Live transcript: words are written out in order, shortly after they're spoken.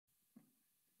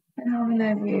How will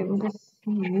I be able to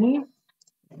see?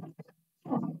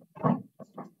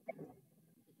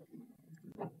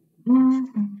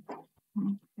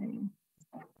 Okay.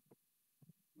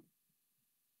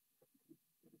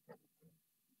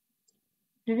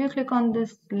 Did you click on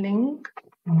this link?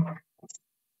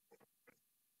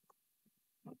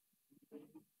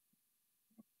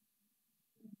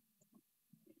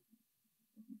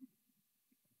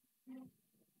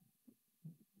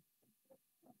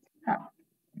 Ah,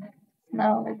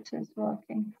 now it is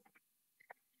working.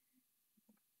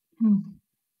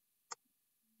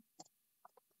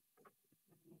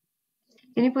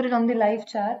 Can you put it on the live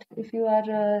chat if you are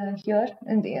here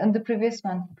on the previous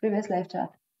live chat?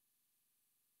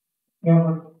 Yeah,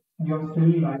 but you're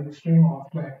still live stream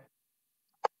offline.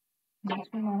 Live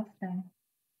stream offline.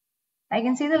 I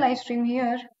can see the live stream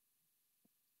here.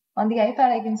 On the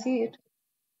iPad, I can see it.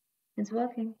 It's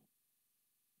working.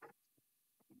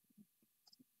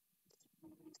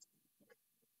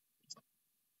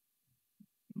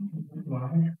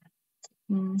 Why?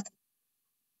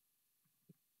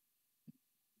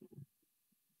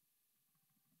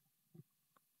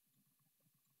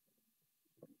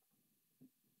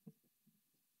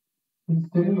 It's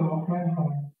still offline for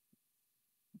me.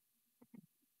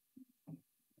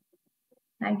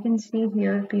 I can see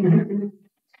here people.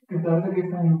 If that's the case,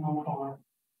 then you go forward.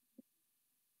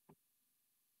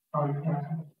 Or you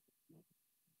can.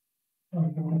 Or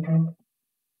you can.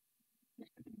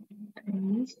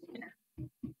 Okay.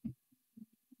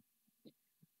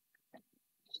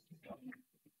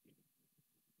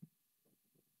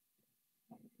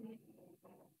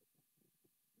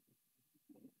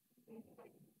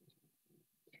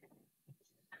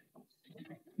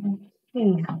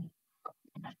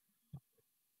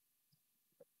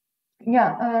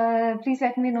 Yeah, please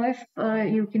let me know if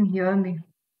you can hear me.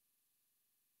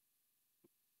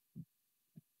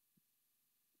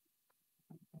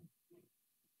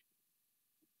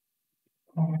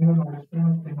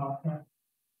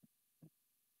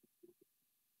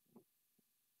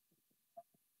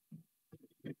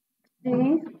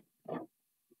 See?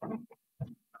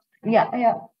 Yeah,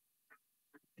 yeah.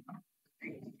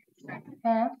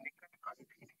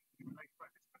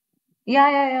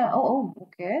 Yeah. Oh,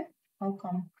 okay. How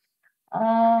come?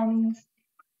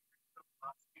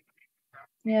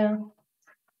 Yeah.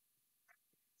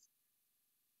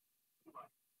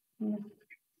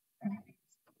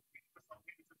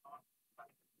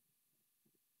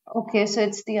 Okay, so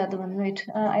it's the other one. Wait,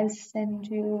 I'll send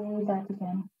you that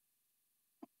again.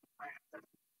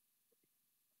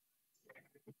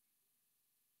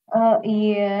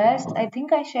 Yes, I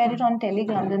think I shared it on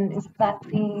Telegram. Then is that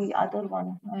the other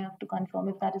one? I have to confirm.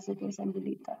 If that is the case, I'll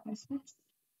delete that message.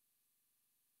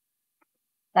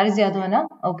 That is the other one, huh?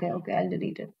 Okay, I'll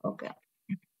delete it. Okay.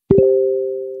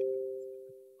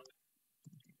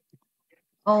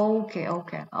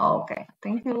 Okay.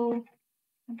 Thank you.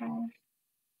 Bye.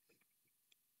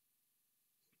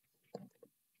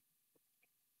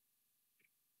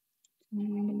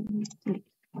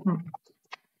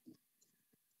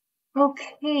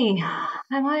 Okay,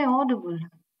 am I audible?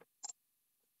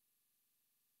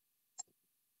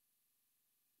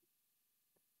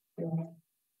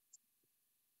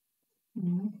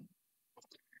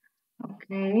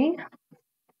 Okay.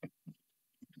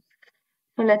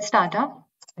 So let's start up.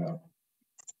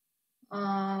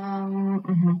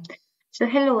 So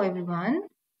hello everyone.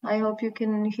 I hope you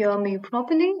can hear me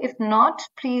properly. If not,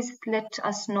 please let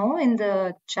us know in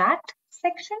the chat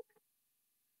section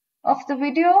of the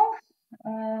video.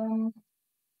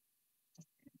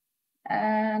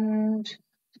 And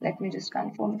let me just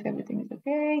confirm if everything is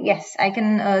okay. Yes, I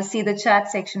can see the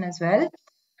chat section as well.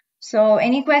 So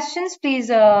any questions, please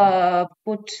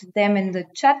put them in the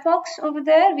chat box over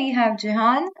there. We have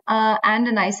Jihan and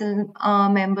an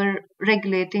ISAL member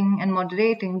regulating and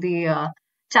moderating the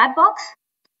chat box.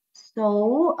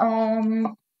 So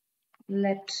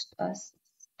let us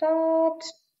start.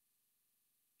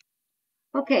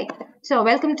 Okay, so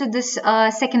welcome to this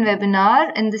second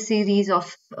webinar in the series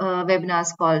of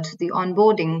webinars called the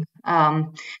Onboarding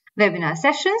webinar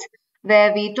sessions,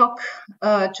 where we talk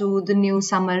to the new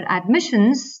summer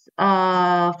admissions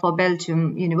for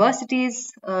Belgium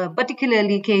universities,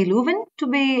 particularly KU Leuven to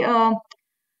be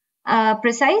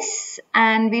precise,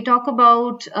 and we talk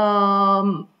about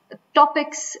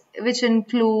topics which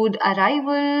include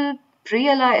arrival,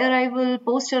 pre-arrival,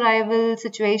 post-arrival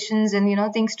situations,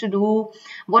 and things to do,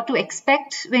 what to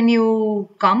expect when you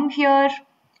come here,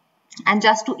 and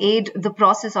just to aid the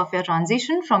process of your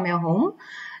transition from your home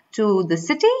to the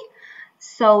city.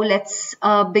 So let's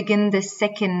begin this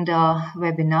second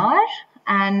webinar.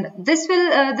 And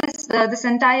this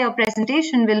entire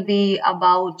presentation will be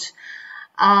about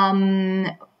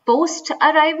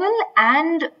post-arrival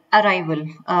and arrival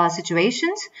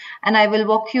situations, and I will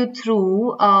walk you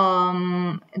through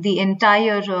the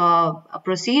entire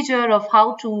procedure of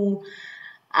how to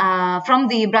from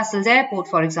the Brussels airport,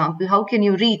 for example, how can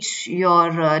you reach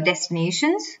your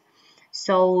destinations.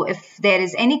 So if there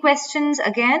is any questions,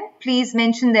 again, please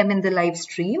mention them in the live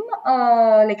stream,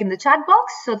 like in the chat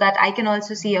box, so that I can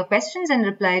also see your questions and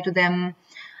reply to them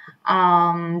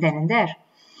then and there.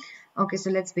 Okay, so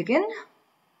let's begin.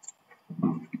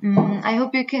 I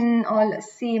hope you can all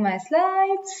see my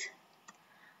slides.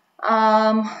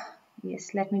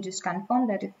 Yes, let me just confirm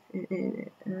that if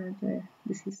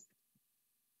this is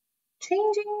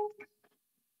changing.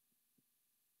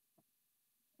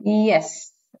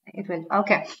 Yes, it will.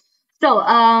 Okay. So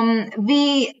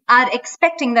we are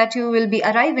expecting that you will be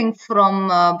arriving from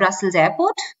Brussels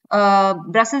Airport.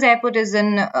 Brussels Airport is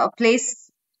in a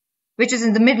place which is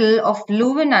in the middle of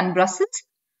Leuven and Brussels.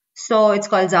 So it's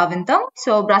called Zaventem.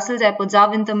 So Brussels Airport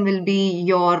Zaventem will be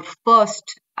your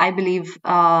first, I believe,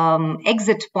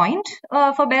 exit point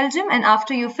for Belgium. And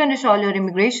after you finish all your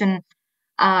immigration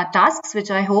tasks,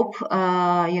 which I hope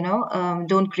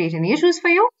don't create any issues for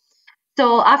you.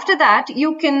 So after that,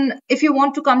 you can, if you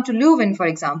want to come to Leuven, for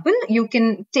example, you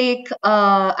can take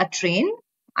a train,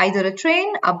 either a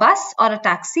train, a bus, or a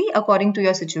taxi, according to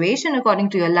your situation, according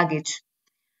to your luggage.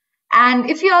 And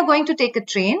if you are going to take a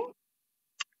train,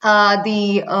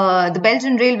 the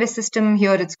Belgian railway system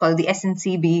here, it's called the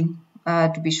SNCB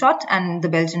to be short, and the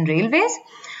Belgian Railways.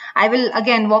 I will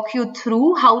again walk you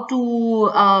through how to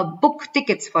book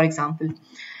tickets, for example.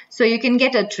 So you can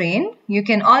get a train, you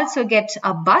can also get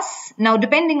a bus. Now,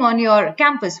 depending on your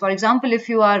campus, for example, if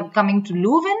you are coming to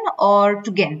Leuven or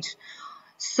to Ghent.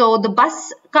 So the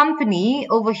bus company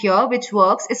over here, which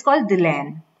works, is called De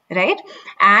Lijn, right?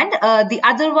 And the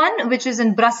other one, which is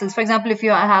in Brussels, for example, if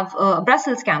you have a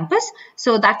Brussels campus,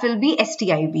 so that will be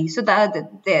STIB. So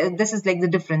this is like the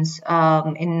difference.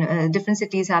 In different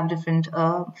cities have different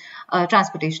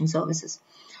transportation services.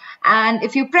 And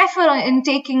if you prefer in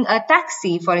taking a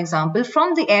taxi, for example,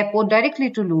 from the airport directly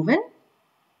to Leuven,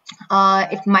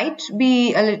 it might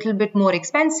be a little bit more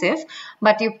expensive,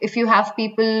 but if you have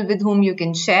people with whom you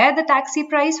can share the taxi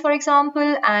price, for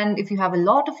example, and if you have a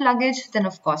lot of luggage, then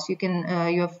of course you can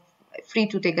you're free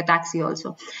to take a taxi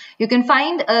also. You can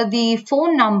find the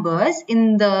phone numbers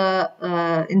in the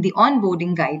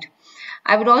onboarding guide.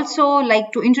 I would also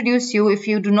like to introduce you, if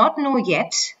you do not know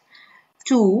yet,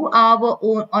 to our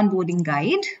own onboarding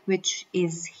guide, which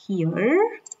is here.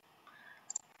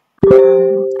 I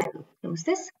will close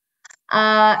this.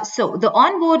 So the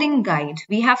onboarding guide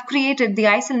we have created, the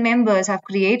ISAL members have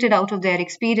created out of their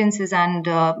experiences and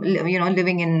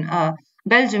living in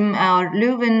Belgium or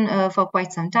Leuven for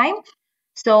quite some time.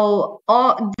 So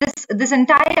this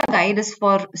entire guide is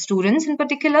for students in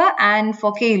particular and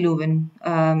for KU Leuven.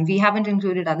 We haven't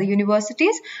included other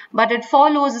universities, but it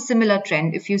follows a similar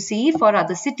trend if you see for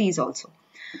other cities also.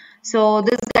 So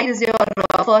this guide is your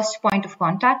first point of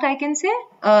contact, I can say,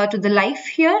 to the life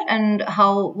here and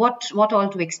what all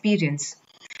to experience.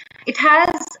 It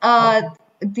has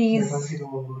these.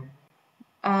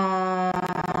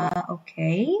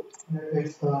 Okay.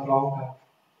 It's the wrong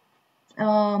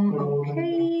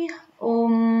Okay.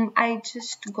 I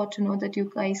just got to know that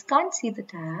you guys can't see the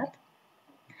tab.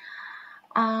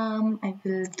 I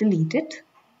will delete it.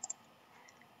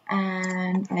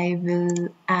 And I will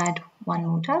add one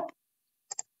more tab.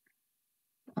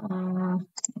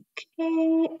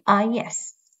 Okay.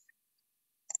 Yes.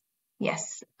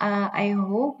 Yes. I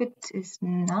hope it is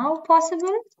now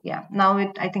possible. Yeah. Now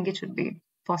I think it should be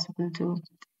possible to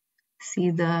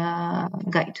see the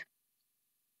guide.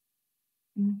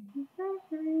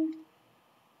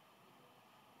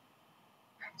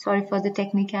 Sorry for the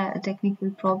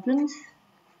technical problems.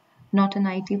 Not an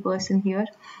IT person here.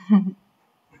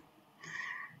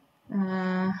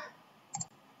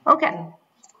 Okay,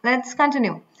 let's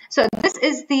continue. So this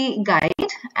is the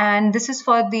guide, and this is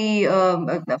for the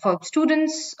for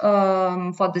students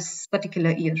for this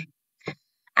particular year.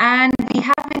 And we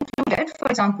have included, for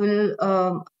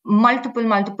example, multiple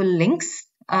links,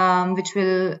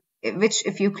 which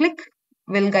if you click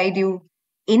will guide you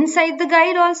inside the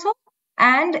guide also,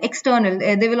 and external.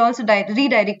 They will also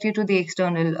redirect you to the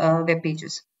external web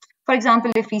pages. For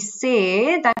example, if we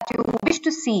say that you wish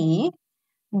to see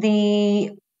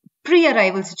the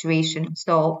pre-arrival situation,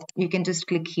 so you can just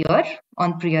click here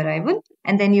on pre-arrival,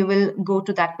 and then you will go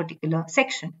to that particular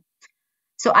section.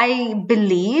 So I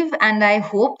believe and I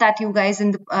hope that you guys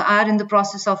are in the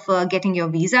process of getting your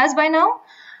visas by now.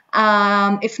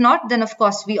 If not, then of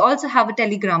course we also have a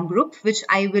Telegram group, which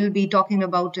I will be talking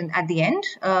about at the end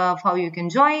of how you can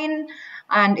join.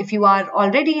 And if you are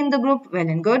already in the group, well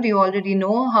and good, you already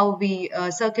know how we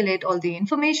circulate all the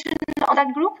information on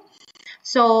that group.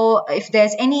 So if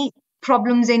there's any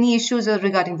problems, any issues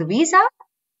regarding the visa,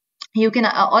 you can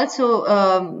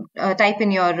also type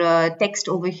in your text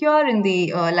over here in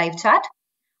the live chat,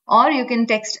 or you can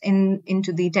text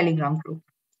into the Telegram group.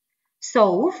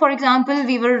 So, for example,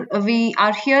 we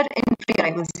are here in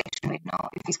pre-arrival section right now.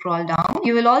 If you scroll down,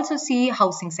 you will also see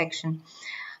housing section,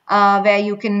 where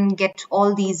you can get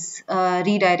all these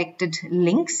redirected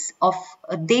links of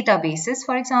databases,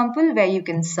 for example, where you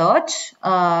can search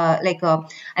like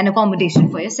an accommodation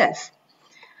for yourself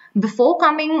before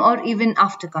coming or even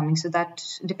after coming. So that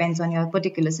depends on your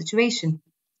particular situation.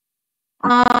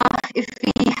 If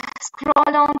we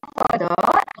scroll down further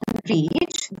and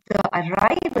reach the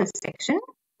arrival section,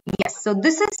 yes, so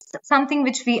this is something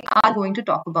which we are going to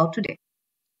talk about today.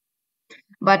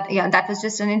 But yeah, that was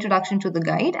just an introduction to the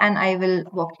guide, and I will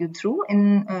walk you through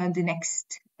in the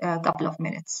next couple of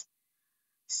minutes.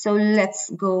 So let's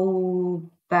go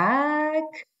back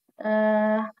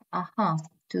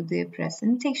to the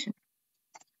presentation.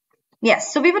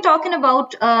 Yes, so we were talking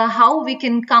about how we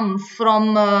can come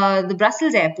from the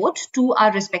Brussels airport to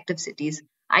our respective cities,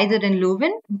 either in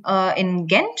Leuven, in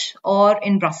Ghent, or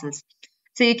in Brussels.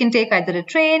 So you can take either a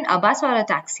train, a bus, or a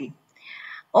taxi.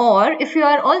 Or if you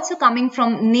are also coming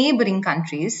from neighboring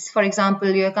countries, for example,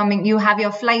 you have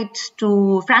your flight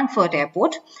to Frankfurt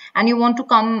airport and you want to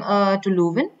come to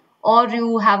Leuven, or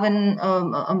you have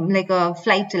like a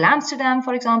flight to Amsterdam,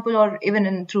 for example, or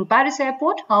even through Paris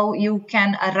airport, how you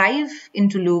can arrive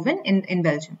into Leuven in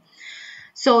Belgium.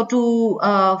 So to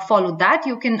follow that,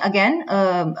 you can again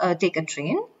take a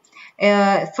train.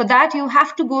 For that, you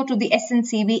have to go to the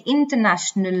SNCB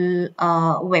International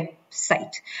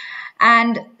website.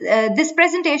 And this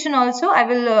presentation also, I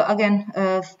will again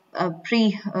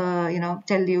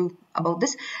tell you about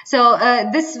this. So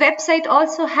this website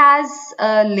also has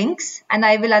links, and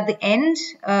I will at the end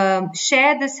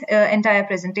share this entire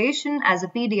presentation as a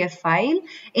PDF file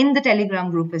in the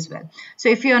Telegram group as well. So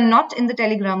if you are not in the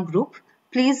Telegram group,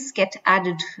 please get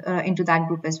added into that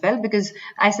group as well, because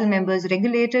ISAL members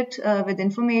regulate it with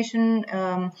information,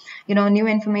 new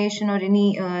information or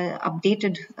any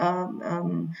updated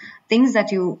things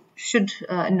that you should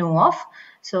know of.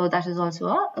 So that is also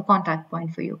a contact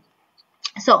point for you.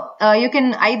 So you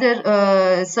can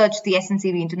either search the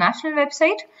SNCB International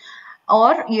website,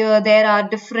 or there are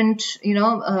different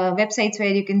websites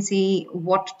where you can see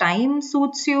what time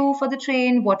suits you for the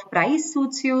train, what price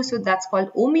suits you. So that's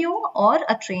called Omeo or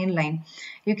a train line.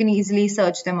 You can easily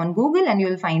search them on Google and you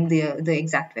will find the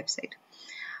exact website.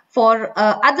 For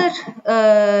other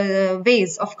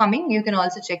ways of coming, you can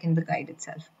also check in the guide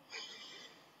itself.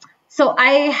 So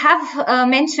I have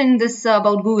mentioned this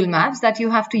about Google Maps, that you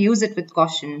have to use it with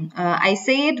caution. I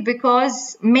say it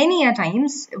because many a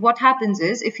times what happens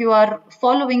is, if you are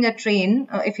following a train,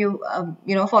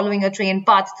 following a train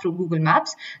path through Google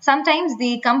Maps, sometimes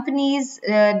the companies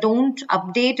don't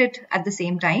update it at the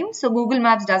same time. So Google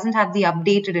Maps doesn't have the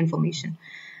updated information.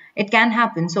 It can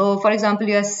happen. So, for example,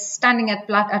 you are standing at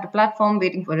a platform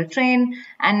waiting for a train,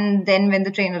 and then when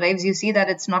the train arrives, you see that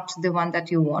it's not the one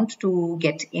that you want to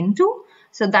get into.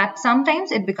 So that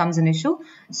sometimes it becomes an issue.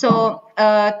 So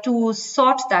to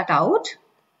sort that out,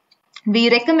 we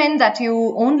recommend that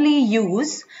you only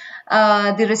use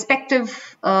the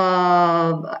respective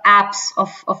apps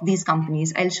of these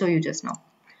companies. I'll show you just now.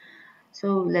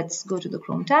 So let's go to the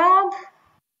Chrome tab.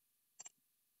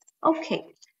 Okay.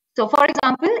 So, for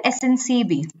example,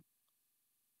 SNCB.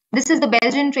 This is the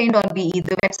Belgian train.be,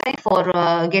 the website for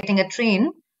getting a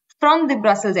train from the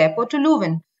Brussels airport to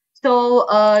Leuven. So,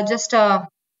 just a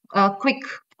quick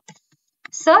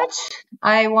search.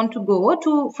 I want to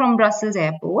go from Brussels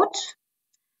airport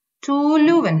to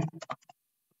Leuven.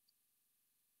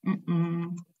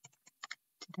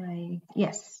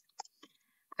 Yes.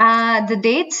 The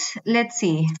date, let's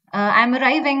see. I'm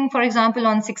arriving, for example,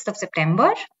 on 6th of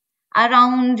September.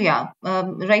 Around,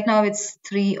 right now it's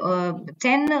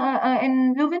 3:10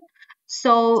 in Leuven.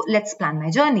 So let's plan my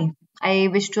journey. I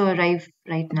wish to arrive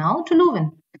right now to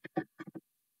Leuven.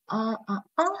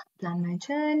 Plan my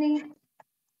journey.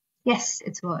 Yes,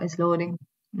 it's loading.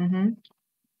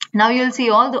 Now you'll see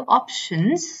all the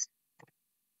options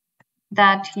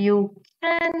that you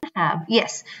can have.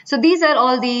 Yes, so these are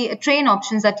all the train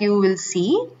options that you will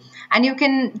see, and you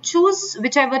can choose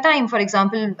whichever time. For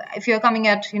example, if you're coming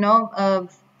at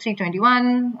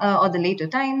 3:21 or the later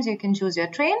times. You can choose your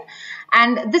train,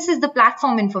 and this is the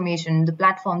platform information, the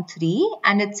platform 3,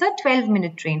 and it's a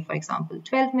 12-minute train, for example.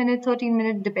 12-minute,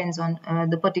 13-minute, depends on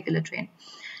the particular train.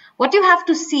 What you have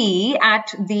to see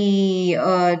at the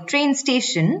train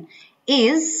station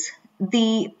is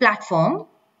the platform.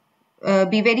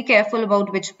 Be very careful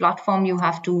about which platform you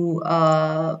have to,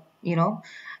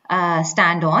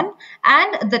 stand on,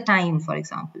 and the time, for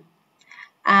example.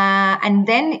 And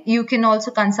then you can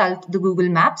also consult the Google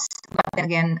Maps. But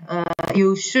again,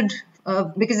 you should,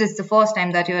 because it's the first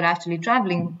time that you're actually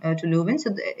traveling to Leuven,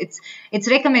 so it's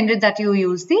recommended that you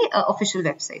use the official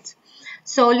websites.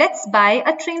 So let's buy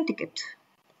a train ticket.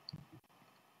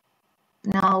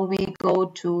 Now we go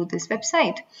to this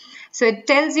website. So it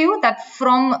tells you that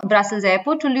from Brussels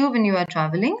airport to Leuven you are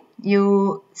traveling.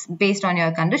 Based on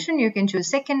your condition, you can choose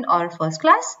second or first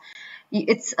class.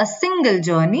 It's a single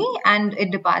journey and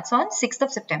it departs on 6th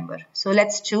of September. So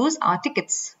let's choose our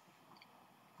tickets.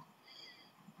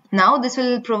 Now this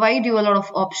will provide you a lot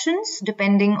of options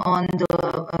depending on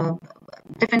the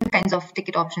different kinds of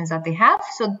ticket options that they have.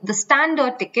 So the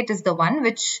standard ticket is the one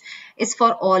which is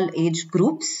for all age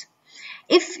groups.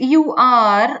 If you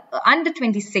are under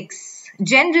 26,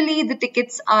 generally the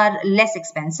tickets are less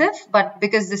expensive, but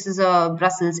because this is a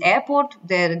Brussels airport,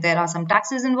 there are some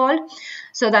taxes involved.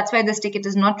 So that's why this ticket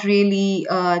is not really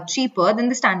cheaper than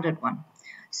the standard one.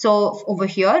 So over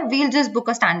here, we'll just book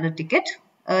a standard ticket.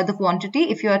 The quantity,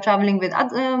 if you are traveling with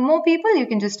more people, you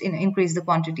can just increase the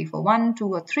quantity for 1,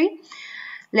 2 or 3.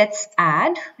 Let's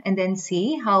add and then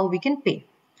see how we can pay.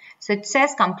 So it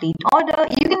says complete order.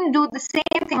 You can do the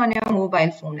same thing on your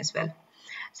mobile phone as well.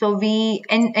 So we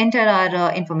enter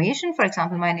our information. For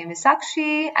example, my name is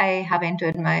Sakshi. I have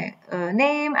entered my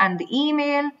name and the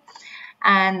email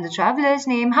and the traveler's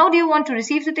name. How do you want to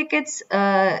receive the tickets?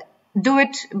 Do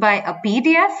it by a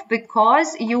PDF,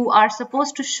 because you are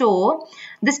supposed to show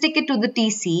this ticket to the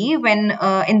TC when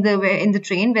in the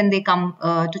train when they come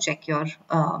to check your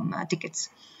tickets.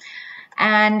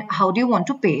 And how do you want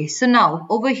to pay? So now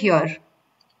over here,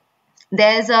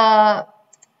 there's a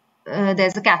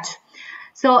catch.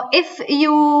 So if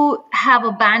you have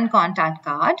a bank contact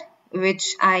card,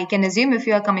 which I can assume if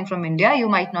you are coming from India, you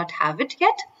might not have it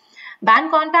yet.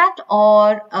 Bank contact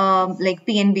or like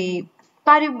BNP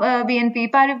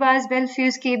Paribas,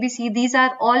 Belfius, KBC, these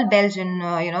are all Belgian,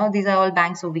 these are all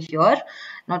banks over here,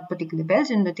 not particularly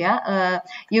Belgian, but yeah,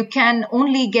 you can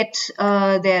only get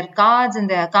their cards and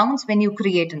their accounts when you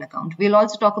create an account. We'll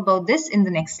also talk about this in the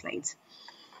next slides.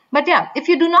 But yeah, if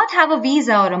you do not have a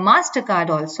Visa or a MasterCard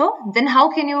also, then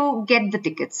how can you get the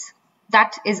tickets?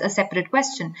 That is a separate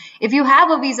question. If you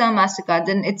have a Visa or MasterCard,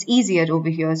 then it's easier over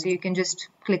here. So you can just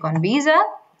click on Visa.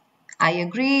 I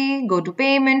agree, go to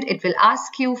payment. It will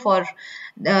ask you for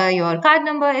your card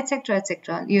number, etc.,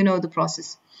 etc. You know the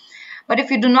process. But if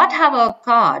you do not have a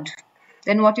card,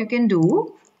 then what you can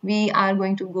do, we are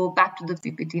going to go back to the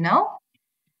PPT now.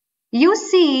 You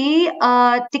see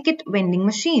a ticket vending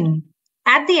machine.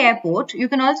 At the airport, you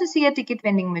can also see a ticket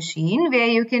vending machine where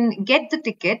you can get the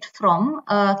ticket from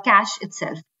cash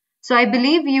itself. So I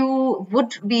believe you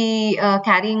would be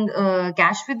carrying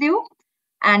cash with you.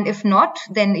 And if not,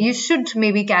 then you should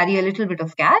maybe carry a little bit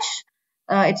of cash.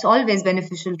 It's always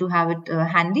beneficial to have it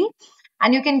handy.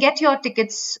 And you can get your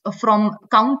tickets from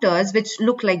counters which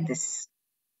look like this.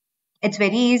 It's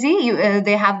very easy.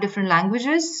 They have different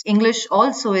languages. English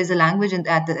also is a language in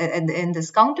this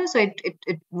counter, so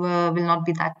it will not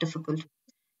be that difficult.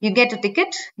 You get a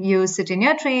ticket, you sit in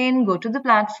your train, go to the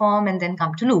platform, and then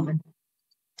come to Leuven,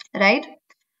 right?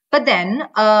 But then,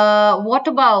 what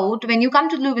about when you come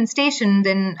to Leuven station?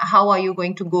 Then how are you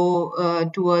going to go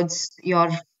towards your,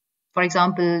 for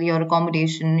example, your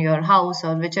accommodation, your house,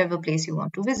 or whichever place you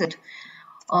want to visit?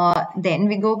 Then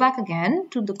we go back again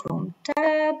to the Chrome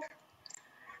tab.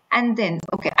 And then,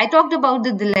 okay, I talked about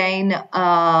the line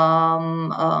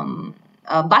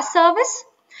bus service.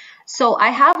 So I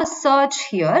have a search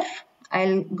here.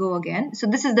 I'll go again. So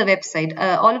this is the website.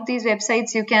 All of these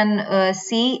websites you can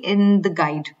see in the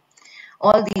guide.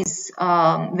 All these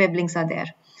web links are there.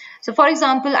 So for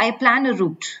example, I plan a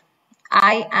route.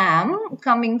 I am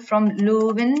coming from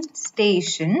Leuven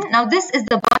station. Now this is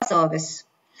the bus service.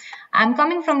 I'm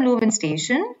coming from Leuven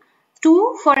station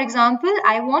to, for example,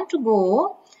 I want to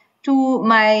go to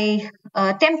my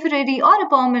temporary or a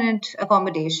permanent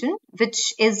accommodation,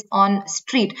 which is on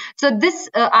street. So this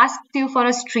asks you for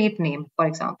a street name, for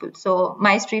example. So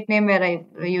my street name where I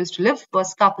used to live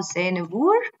was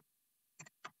Kapusenevoer.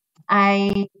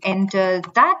 I enter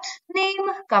that name,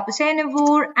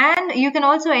 Kapusenevoer, and you can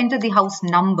also enter the house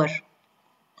number.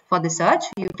 for the search.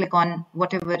 You click on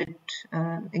whatever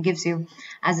it gives you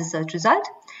as a search result.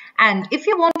 And if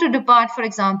you want to depart, for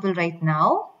example, right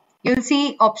now, you'll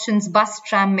see options bus,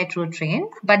 tram, metro, train.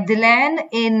 But the lane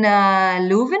in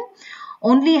Leuven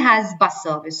only has bus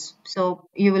service. So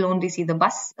you will only see the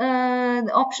bus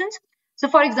options. So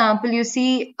for example, you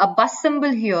see a bus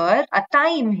symbol here, a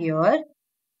time here,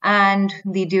 and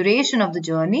the duration of the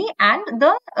journey, and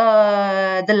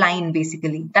the line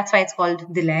basically. That's why it's called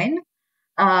the line.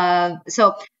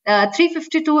 So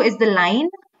 352 is the line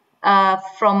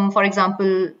from, for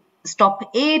example,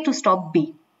 stop A to stop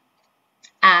B.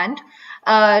 And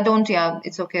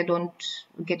it's okay, don't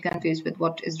get confused with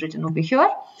what is written over here.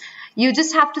 You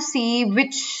just have to see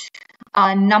which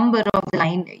number of the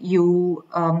line you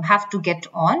have to get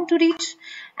on to reach,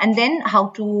 and then how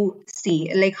to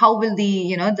see, like, how will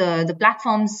the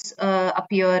platforms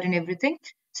appear and everything.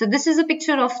 So this is a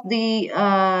picture of the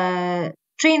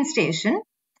train station,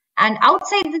 and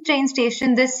outside the train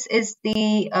station, this is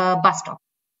the bus stop.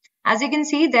 As you can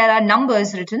see, there are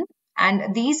numbers written,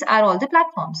 and these are all the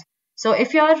platforms. So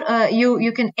if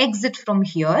you can exit from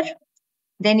here,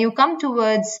 then you come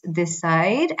towards this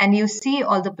side and you see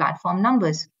all the platform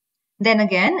numbers. Then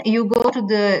again, you go to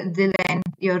the line,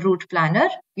 your route planner,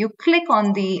 you click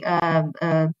on the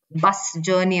bus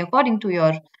journey according to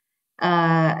your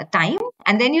time,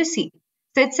 and then you see.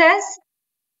 So it says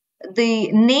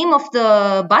the name of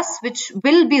the bus, which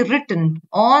will be written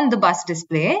on the bus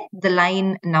display, the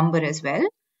line number as well.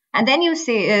 And then you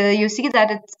see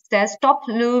that it says Top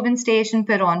Leuven Station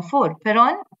Perron 4,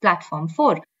 Perron platform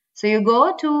 4. So you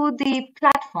go to the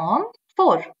platform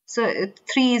 4. So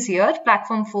 3 is here,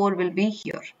 platform 4 will be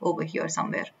here, over here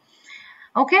somewhere.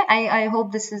 Okay, I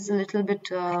hope this is a little bit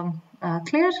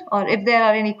clear. Or if there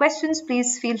are any questions,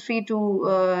 please feel free to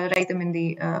write them in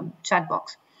the chat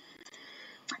box.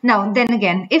 Now, then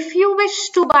again, if you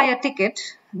wish to buy a ticket,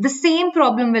 the same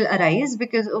problem will arise,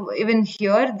 because even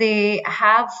here they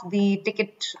have the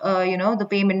ticket, the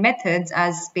payment methods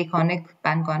as Payconic,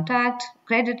 bank contact,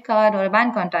 credit card, or a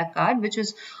bank contact card, which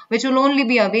will only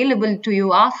be available to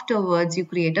you afterwards you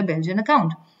create a Belgian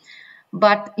account.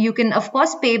 But you can, of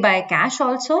course, pay by cash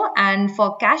also. And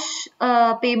for cash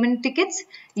payment tickets,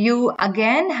 you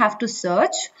again have to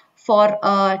search for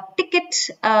a ticket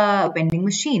vending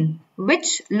machine,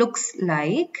 which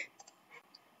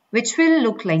will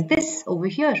look like this over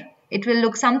here. It will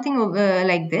look something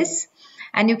like this,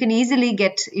 and you can easily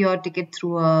get your ticket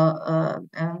through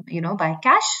by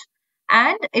cash.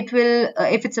 And it will,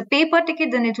 if it's a paper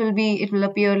ticket, then it will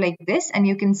appear like this, and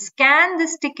you can scan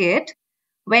this ticket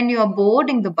when you are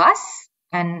boarding the bus,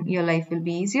 and your life will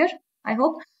be easier, I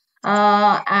hope.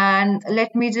 And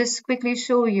let me just quickly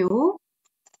show you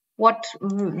what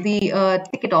the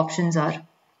ticket options are.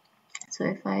 So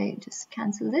if I just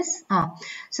cancel this,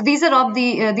 so these are all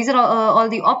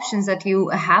the options that you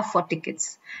have for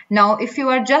tickets. Now, if you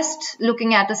are just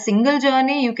looking at a single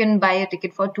journey, you can buy a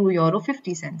ticket for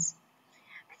 €2.50.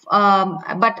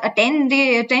 But a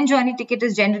 10 journey ticket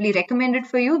is generally recommended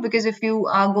for you, because if you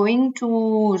are going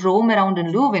to roam around in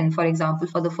Leuven, for example,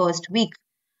 for the first week,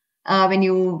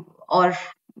 or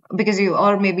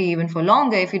maybe even for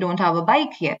longer if you don't have a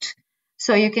bike yet.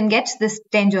 So you can get this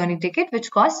 10 journey ticket, which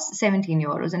costs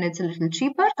 €17, and it's a little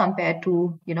cheaper compared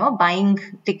to, buying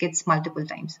tickets multiple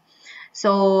times.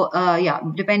 So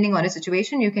depending on a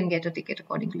situation, you can get a ticket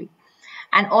accordingly.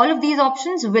 And all of these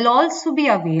options will also be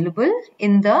available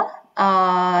in the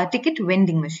ticket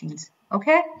vending machines.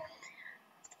 Okay.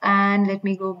 And let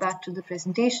me go back to the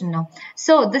presentation now.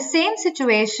 So the same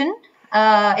situation,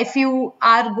 if you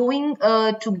are going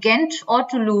to Ghent or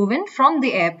to Leuven from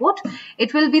the airport,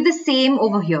 it will be the same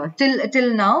over here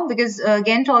till now, because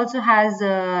Ghent also has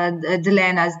the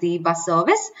lane as the bus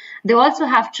service. They also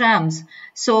have trams.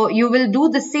 So you will do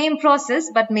the same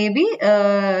process, but maybe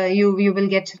you will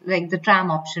get like the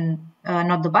tram option,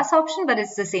 not the bus option, but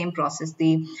it's the same process.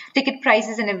 The ticket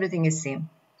prices and everything is same.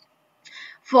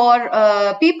 For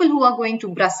people who are going to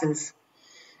Brussels,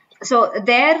 so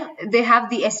there they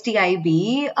have the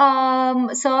STIB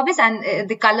service, and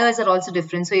the colors are also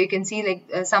different. So you can see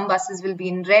like some buses will be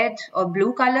in red or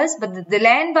blue colors, but the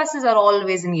land buses are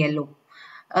always in yellow.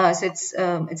 So it's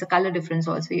a color difference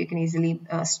also, you can easily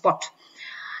spot.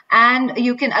 And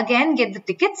you can again get the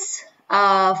tickets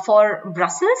for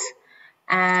Brussels,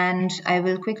 and I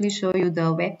will quickly show you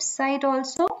the website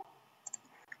also.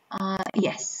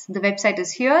 Yes, the website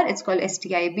is here. It's called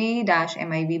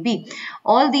STIB-MIBB.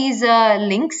 All these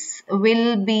links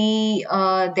will be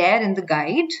there in the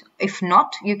guide. If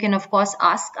not, you can of course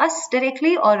ask us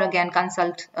directly, or again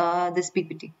consult this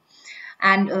PPT.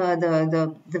 and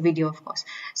the video, of course.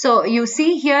 So you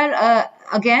see here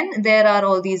again there are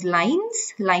all these line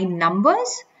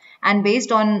numbers, and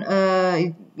based on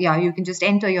yeah, you can just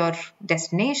enter your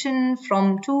destination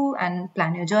from to and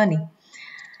plan your journey.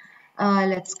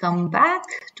 Let's come back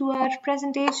to our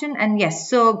presentation, and yes,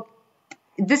 so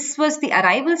this was the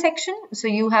arrival section. So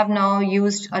you have now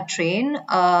used a train,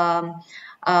 a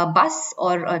bus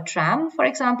or a tram, for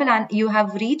example, and you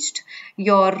have reached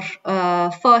your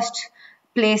first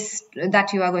place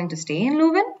that you are going to stay in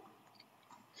Leuven.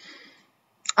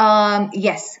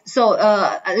 Yes, so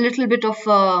a little bit of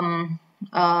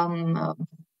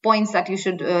points that you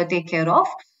should take care of.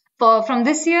 From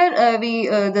this year,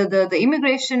 the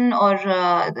immigration or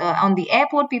on the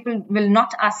airport, people will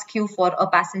not ask you for a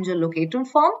passenger locator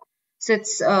form. So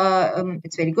it's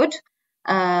very good.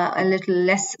 A little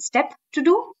less step to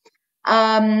do.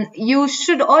 You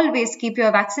should always keep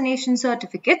your vaccination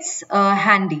certificates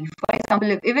handy. For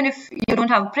example, even if you don't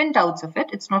have printouts of it,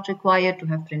 it's not required to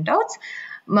have printouts.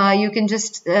 You can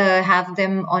just have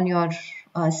them on your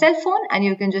cell phone, and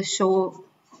you can just show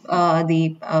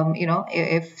you know,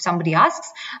 if somebody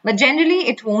asks. But generally,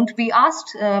 it won't be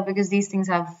asked because these things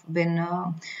have been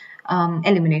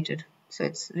eliminated. So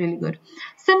it's really good.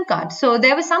 SIM card. So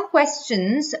there were some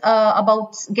questions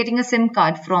about getting a SIM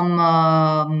card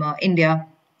from India,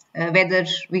 whether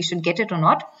we should get it or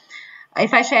not.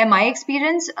 If I share my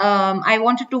experience, I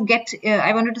wanted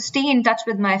to stay in touch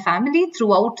with my family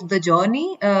throughout the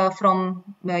journey from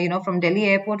you know, from Delhi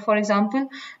airport, for example,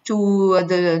 to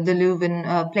the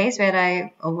Leuven place where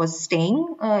I was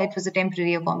staying. It was a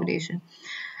temporary accommodation.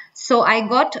 So I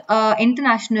got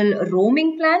international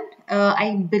roaming plan.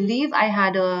 I believe I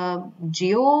had a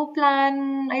Geo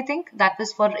plan. I think that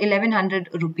was for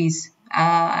 1100 rupees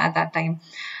at that time.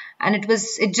 And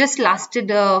it just lasted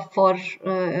for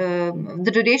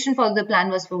the duration for the plan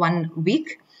was for 1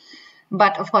 week,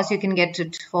 but of course you can get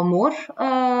it for more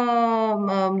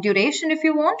duration if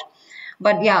you want.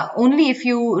 But yeah, only if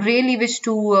you really wish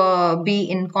to be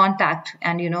in contact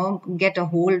and, you know, get a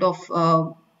hold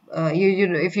of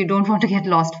if you don't want to get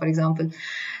lost, for example.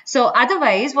 So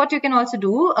otherwise, what you can also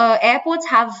do, airports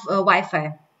have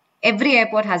Wi-Fi. Every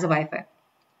airport has a Wi-Fi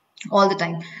all the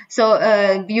time.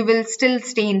 So you will still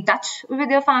stay in touch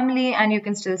with your family and you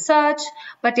can still search.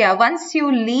 But yeah, once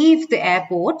you leave the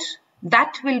airport,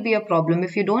 that will be a problem.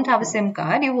 If you don't have a SIM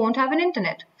card, you won't have an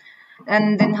internet.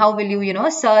 And then how will you, you know,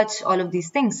 search all of these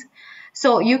things?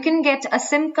 So you can get a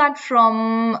SIM card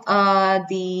from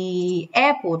the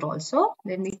airport also.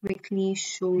 Let me quickly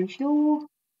show you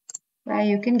where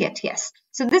you can get. Yes.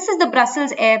 So this is the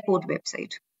Brussels airport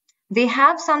website. They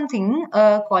have something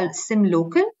called SIM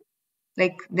Local.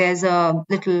 Like there's a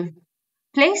little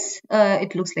place.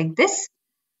 It looks like this.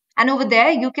 And over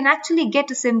there, you can actually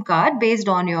get a SIM card based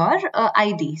on your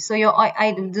ID. So your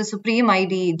ID, the supreme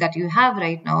ID that you have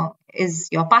right now is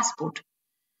your passport.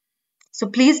 So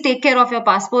please take care of your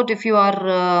passport if you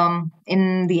are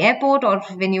in the airport, or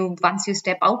once you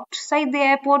step outside the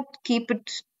airport, keep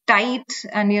it tight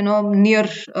and, you know, near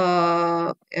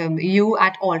you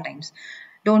at all times.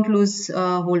 Don't lose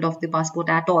hold of the passport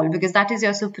at all, because that is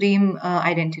your supreme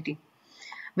identity.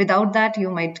 Without that, you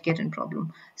might get in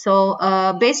problem. So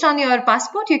based on your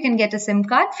passport, you can get a SIM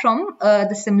card from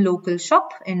the SIM Local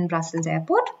shop in Brussels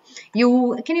airport.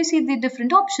 Can you see the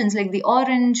different options, like the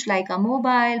Orange, like a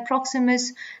Mobile,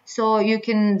 Proximus? So you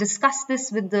can discuss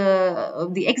this with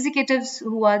the executives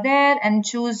who are there and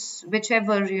choose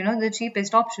whichever, you know, the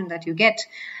cheapest option that you get.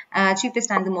 Cheapest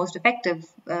and the most effective.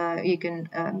 You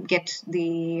can get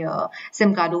the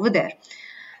SIM card over there.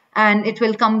 And it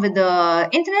will come with the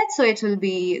internet, so it will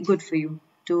be good for you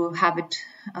to have it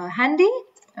handy.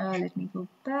 Let me go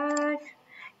back.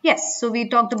 Yes, so we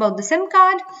talked about the SIM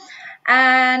card.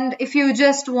 And if you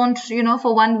just want, you know,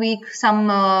 for 1 week some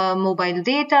mobile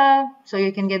data, so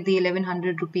you can get the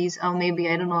 1100 rupees, or maybe,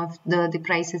 I don't know if the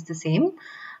price is the same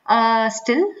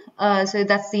still. So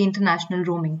that's the international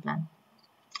roaming plan.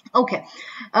 Okay,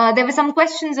 there were some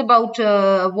questions about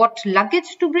what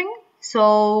luggage to bring.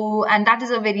 So, and that is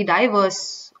a very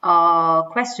diverse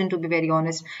question, to be very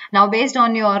honest. Now, based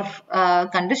on your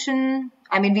condition,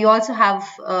 I mean, we also have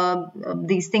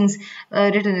these things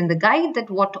written in the guide, that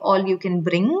what all you can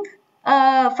bring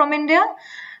from India.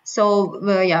 So,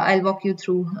 yeah, I'll walk you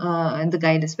through the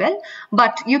guide as well.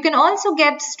 But you can also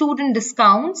get student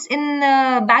discounts in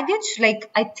baggage.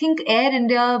 Like, I think Air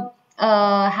India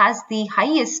has the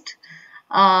highest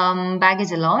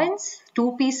baggage allowance.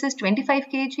 2 pieces, 25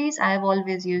 kgs. I have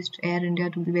always used Air India,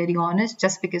 to be very honest,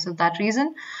 just because of that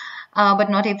reason. But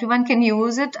not everyone can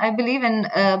use it, I believe. And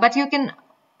but you can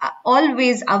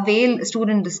always avail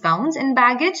student discounts in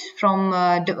baggage from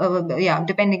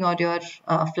depending on your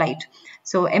flight.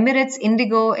 So Emirates,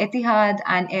 Indigo, Etihad,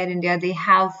 and Air India, they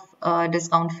have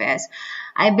discount fares.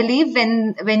 I believe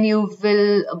when you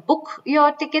will book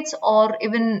your tickets, or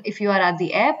even if you are at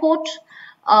the airport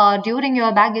during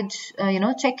your baggage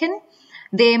check-in,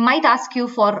 they might ask you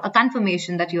for a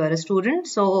confirmation that you are a student.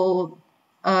 So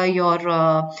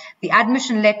the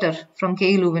admission letter from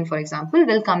KU Leuven, for example,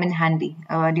 will come in handy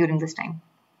during this time.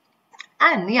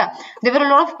 And yeah, there were a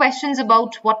lot of questions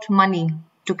about what money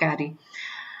to carry.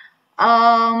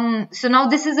 So now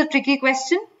this is a tricky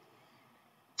question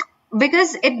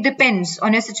because it depends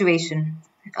on your situation.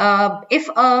 If,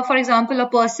 for example, a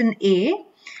person A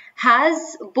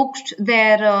has booked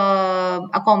their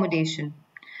accommodation.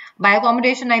 By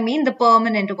accommodation, I mean the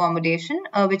permanent accommodation,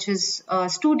 which is a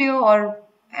studio or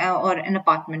an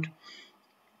apartment.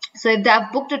 So if they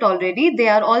have booked it already, they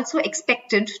are also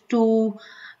expected to,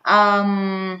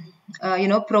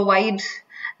 provide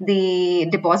the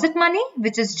deposit money,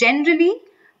 which is generally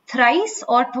thrice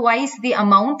or twice the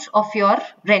amount of your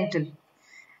rental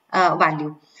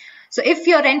value. So if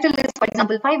your rental is, for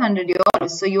example, 500 euros,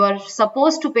 so you are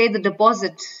supposed to pay the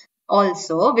deposit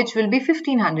also, which will be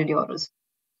 1500 euros.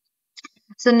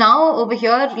 So now over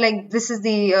here, like this is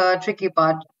the tricky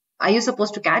part. Are you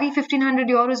supposed to carry 1500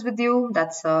 euros with you?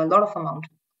 That's a lot of amount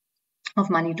of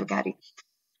money to carry.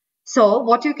 So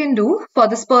what you can do for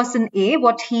this person A,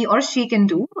 what he or she can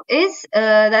do is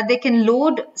that they can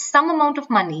load some amount of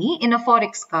money in a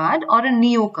Forex card or a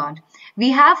Neo card.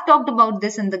 We have talked about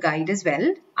this in the guide as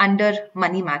well under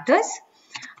Money Matters.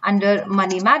 Under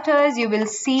Money Matters, you will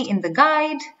see in the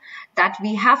guide that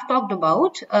we have talked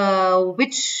about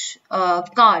which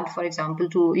card, for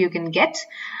example, you can get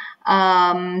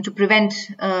to prevent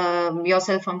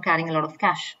yourself from carrying a lot of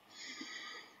cash.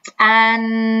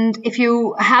 And if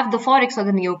you have the Forex or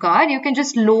the Neo card, you can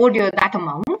just load that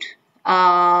amount,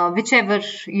 whichever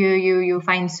you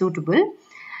find suitable,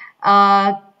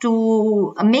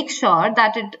 to make sure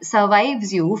that it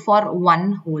survives you for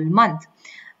one whole month.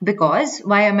 Because,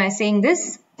 why am I saying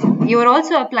this? You are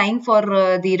also applying for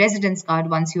the residence card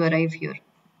once you arrive here.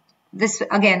 This,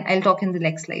 again, I'll talk in the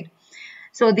next slide.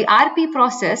 So the RP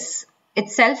process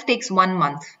itself takes 1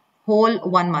 month, whole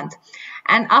 1 month.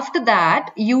 And after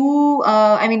that, you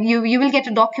will get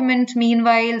a document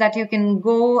meanwhile that you can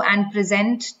go and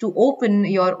present to open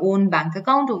your own bank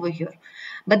account over here.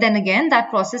 But then again, that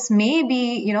process may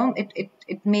be,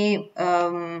 it may,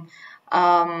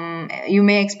 you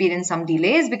may experience some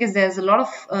delays because there's a lot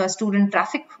of student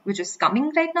traffic which is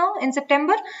coming right now in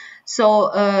September.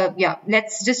 So yeah,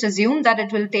 let's just assume that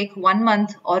it will take 1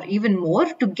 month or even more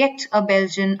to get a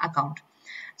Belgian account.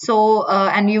 So,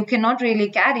 and you cannot really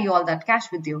carry all that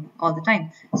cash with you all the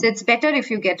time. So it's better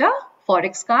if you get a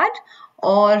Forex card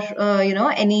or,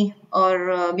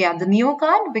 the Neo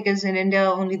card, because in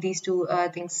India, only these two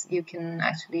things you can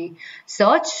actually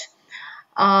search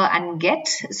and get.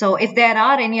 So if there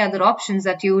are any other options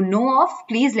that you know of,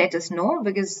 please let us know,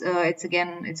 because it's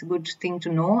a good thing to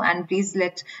know, and please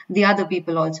let the other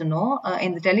people also know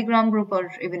in the Telegram group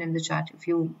or even in the chat if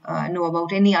you know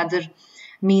about any other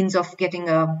means of getting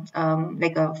a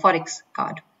Forex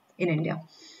card in India.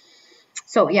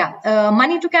 So yeah,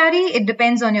 money to carry, it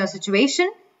depends on your situation.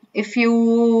 If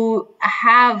you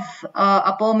have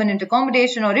a permanent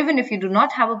accommodation, or even if you do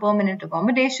not have a permanent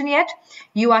accommodation yet,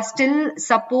 you are still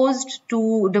supposed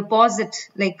to deposit,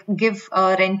 give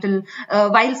a rental,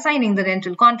 while signing the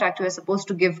rental contract, you are supposed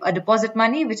to give a deposit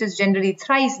money, which is generally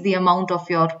thrice the amount of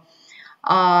your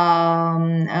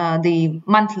the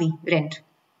monthly rent.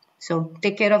 So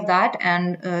take care of that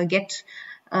and get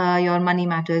your money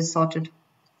matters sorted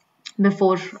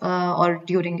before or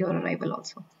during your arrival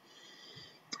also.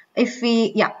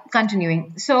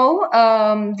 Continuing. So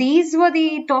these were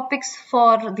the topics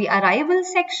for the arrival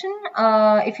section.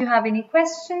 If you have any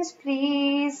questions,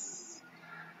 please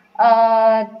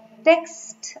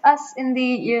text us in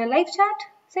the live chat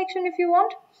section if you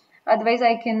want. Otherwise,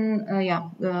 I can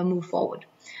move forward.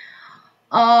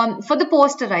 For the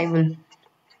post-arrival,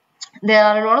 there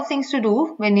are a lot of things to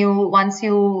do once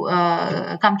you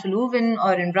come to Leuven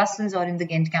or in Brussels or in the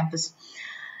Ghent campus.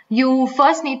 You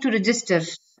first need to register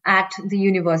at the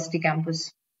university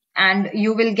campus, and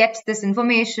you will get this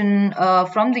information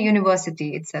from the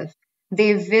university itself.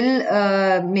 They will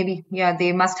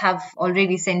they must have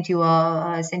already sent you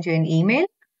an email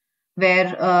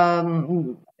where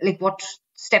what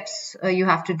steps you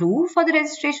have to do for the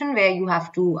registration, where you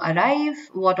have to arrive,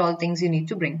 what all things you need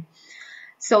to bring.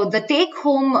 So the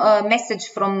take-home message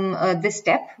from this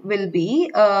step will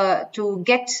be to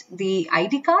get the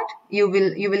ID card. You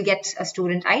will get a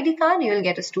student ID card. You will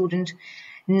get a student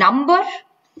number.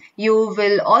 You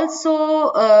will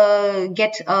also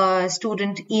get a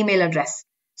student email address.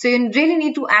 So you really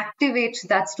need to activate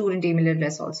that student email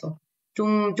address also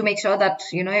to make sure that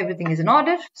everything is in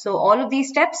order. So all of these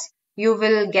steps, you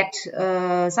will get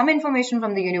some information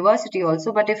from the university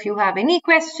also. But if you have any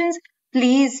questions,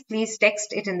 please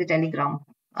text it in the Telegram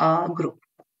group.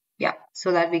 Yeah,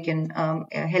 so that we can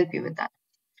help you with that.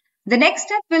 The next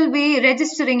step will be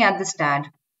registering at the STAD.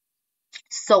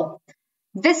 So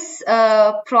this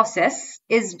process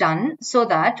is done so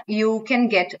that you can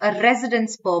get a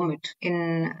residence permit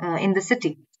in the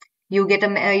city. You get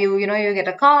you get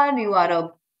a card. You are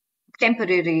a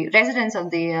temporary residence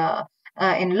of the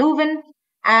in Leuven.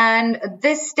 And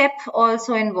this step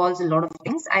also involves a lot of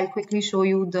things. I'll quickly show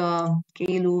you the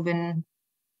KU Leuven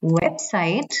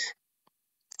website.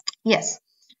 Yes.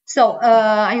 So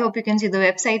I hope you can see the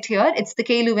website here. It's the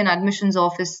KU Leuven admissions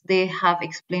office. They have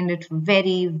explained it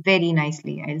very, very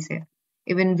nicely, I'll say.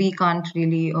 Even we can't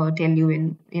really tell you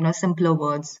in simpler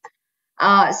words.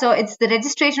 So it's the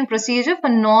registration procedure for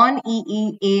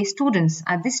non-EEA students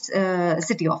at this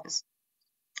city office.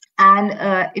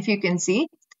 And if you can see,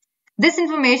 this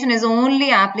information is only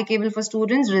applicable for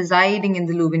students residing in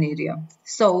the Leuven area.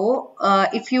 So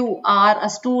if you are a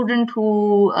student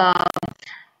who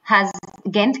has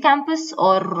Ghent campus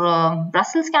or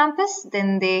Brussels campus,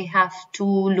 then they have to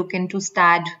look into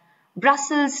STAD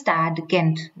Brussels, STAD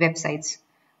Ghent websites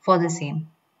for the same.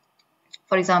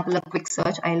 For example, a quick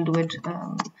search, I'll do it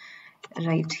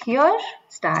right here,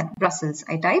 STAD Brussels,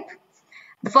 I type.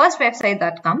 The first website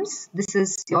that comes, this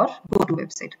is your go-to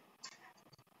website.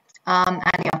 And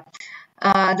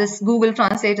yeah, this Google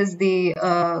Translate is the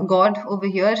god over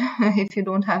here. If you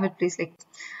don't have it, please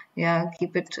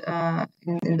keep it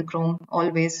in the Chrome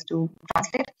always to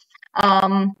translate.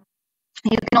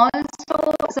 You can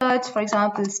also search, for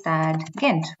example, STAD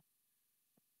Ghent.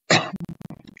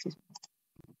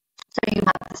 So you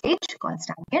have this page called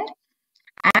STAD Ghent,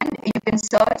 and you can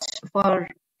search for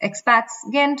expats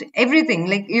Ghent, everything.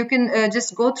 Like you can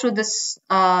just go through this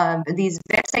these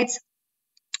websites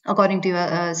according to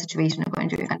your situation, according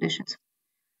to your conditions.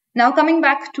 Now coming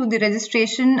back to the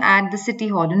registration at the City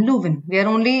Hall in Leuven. We are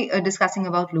only discussing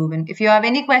about Leuven. If you have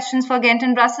any questions for Ghent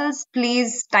and Brussels,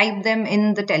 please type them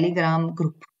in the Telegram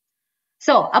group.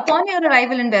 So upon your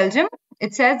arrival in Belgium,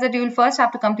 it says that you will first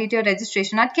have to complete your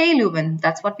registration at KU Leuven.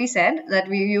 That's what we said, that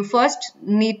you first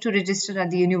need to register at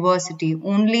the university.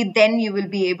 Only then you will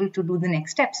be able to do the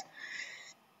next steps.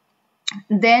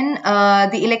 Then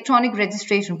the electronic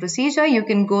registration procedure, you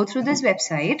can go through this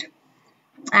website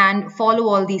and follow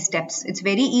all these steps. It's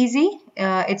very easy.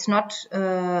 It's not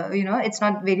it's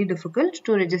not very difficult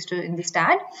to register in the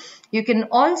STAD. You can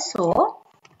also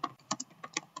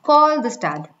call the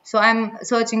STAD. So I'm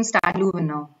searching STAD Leuven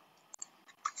now.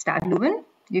 STAD Leuven.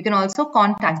 You can also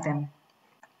contact them.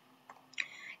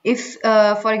 If,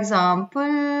 for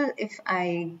example, if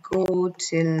I go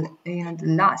till the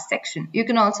last section, you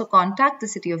can also contact the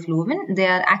City of Leuven. They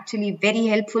are actually very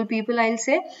helpful people, I'll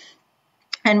say.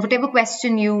 And whatever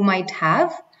question you might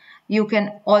have, you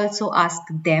can also ask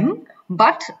them.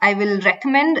 But I will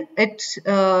recommend it.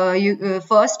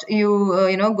 First,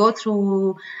 go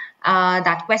through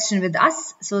that question with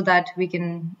us so that we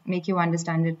can make you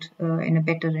understand it in a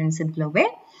better and simpler way.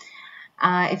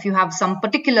 If you have some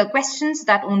particular questions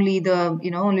that only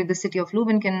the City of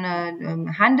Leuven can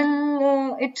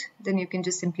handle it, then you can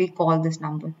just simply call this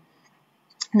number.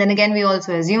 Then again, we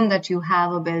also assume that you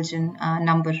have a Belgian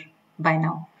number by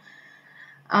now.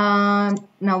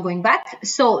 Now going back,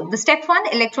 so the step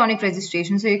 1, electronic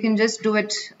registration. So you can just do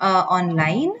it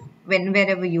online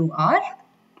wherever you are.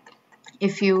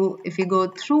 If you go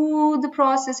through the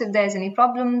process, if there's any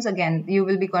problems, again, you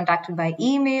will be contacted by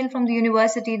email from the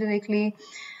university directly.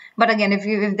 But again,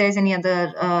 if there's any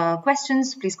other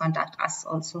questions, please contact us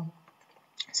also.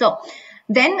 So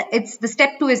then it's the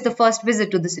step 2 is the first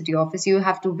visit to the city office. You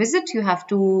have to visit, you have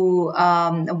to,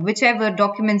 whichever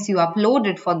documents you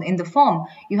uploaded in the form,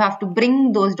 you have to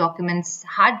bring those documents,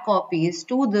 hard copies,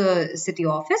 to the city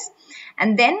office.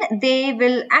 And then they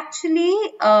will actually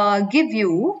give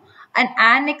you an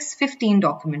Annex 15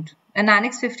 document. An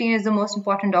Annex 15 is the most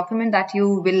important document that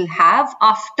you will have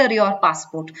after your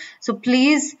passport. So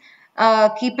please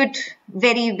keep it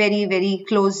very, very, very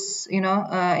close,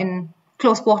 in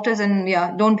close quarters, and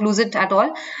don't lose it at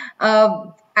all.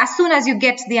 As soon as you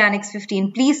get the Annex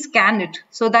 15, please scan it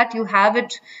so that you have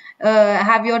it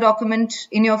have your document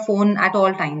in your phone at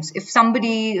all times. If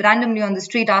somebody randomly on the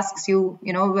street asks you,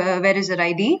 where is your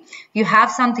ID, you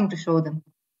have something to show them.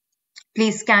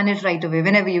 Please scan it right away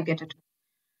whenever you get it.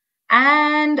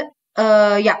 And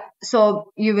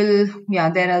so you will,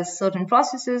 there are certain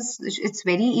processes. It's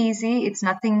very easy. It's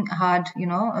nothing hard,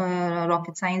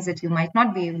 rocket science that you might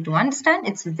not be able to understand.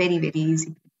 It's very, very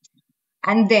easy.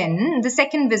 And then the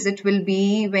second visit will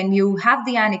be when you have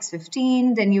the Annex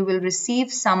 15, then you will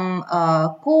receive some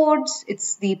codes.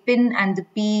 It's the PIN and the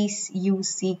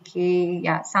PUCK,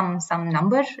 some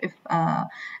number, if I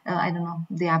don't know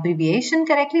the abbreviation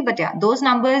correctly, but those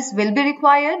numbers will be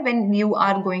required when you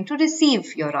are going to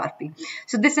receive your RP.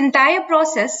 So this entire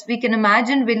process, we can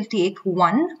imagine, will take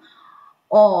 1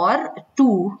 or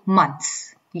 2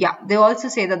 months. They also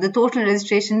say that the total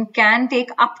registration can take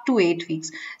up to 8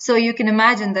 weeks. So you can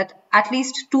imagine that at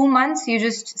least 2 months you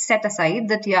just set aside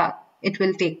that, it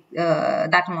will take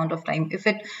that amount of time. If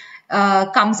it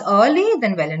comes early,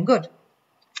 then well and good.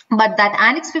 But that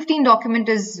Annex 15 document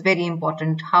is very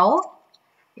important. How?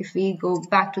 If we go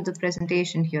back to the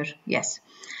presentation here, yes.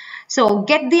 So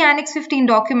get the Annex 15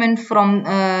 document from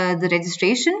the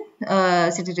registration,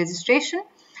 city registration.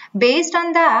 Based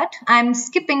on that, I'm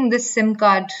skipping this SIM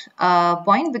card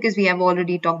point because we have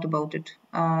already talked about it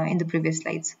in the previous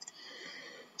slides.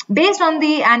 Based on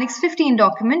the Annex 15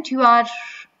 document, you are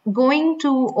going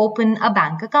to open a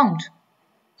bank account.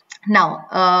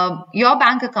 Now, your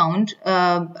bank account,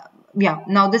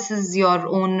 now this is your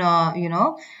own,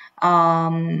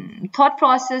 thought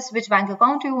process, which bank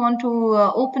account you want to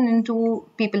open into.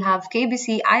 People have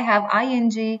KBC, I have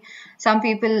ING, some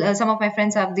people, some of my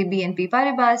friends have the BNP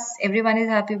Paribas. Everyone is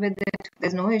happy with it,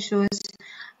 there's no issues.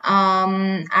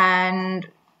 And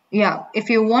if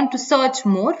you want to search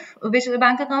more which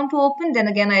bank account to open, then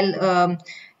again I'll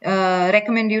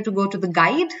recommend you to go to the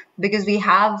guide, because we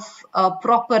have a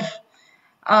proper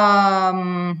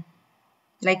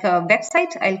like a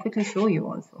website. I'll quickly show you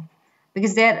also,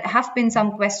 because there have been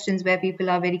some questions where people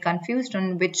are very confused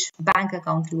on which bank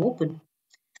account to open.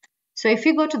 So if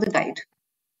you go to the guide,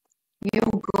 you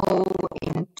go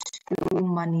into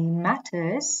Money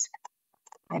Matters,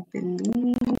 I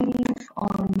believe,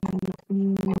 on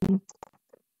the,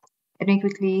 let me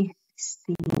quickly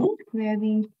see where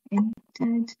we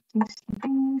entered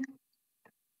something.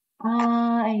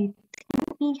 I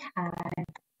think we had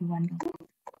one.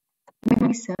 Let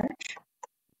me search.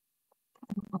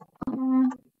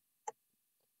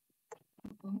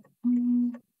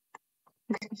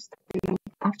 This is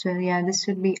after, this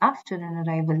should be after an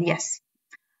arrival. Yes.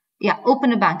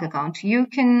 Open a bank account. You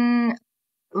can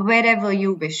wherever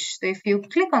you wish. So if you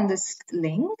click on this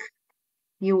link,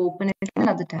 you open it in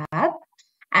another tab,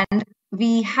 and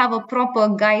we have a proper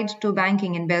guide to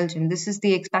banking in Belgium. This is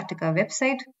the Expatica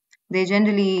website. They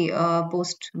generally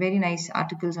post very nice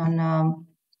articles on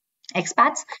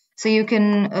expats, so you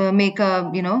can make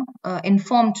a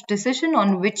informed decision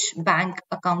on which bank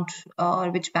account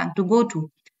or which bank to go to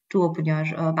open your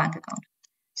bank account.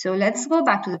 So let's go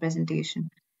back to the presentation.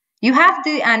 You have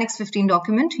the Annex 15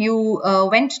 document. You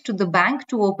went to the bank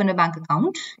to open a bank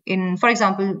account. For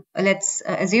example, let's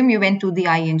assume you went to the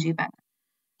ING bank.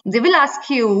 They will ask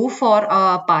you for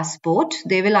a passport.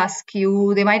 They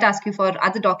might ask you for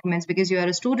other documents because you are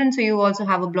a student, so you also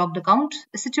have a blocked account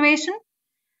situation.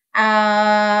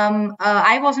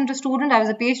 I wasn't a student, I was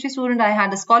a PhD student, I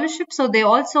had a scholarship, so they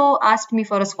also asked me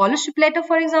for a scholarship letter,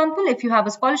 for example. If you have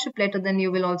a scholarship letter, then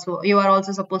you are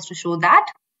also supposed to show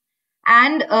that.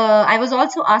 And I was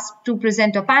also asked to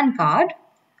present a PAN card.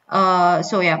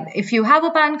 If you have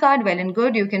a PAN card, well and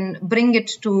good, you can bring it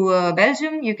to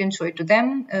Belgium, you can show it to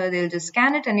them, they'll just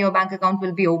scan it and your bank account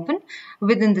will be open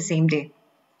within the same day.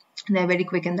 They're very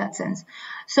quick in that sense.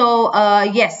 So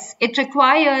yes, it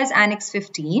requires Annex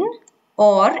 15,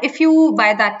 or if you,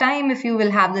 by that time, if you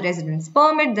will have the residence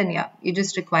permit, then you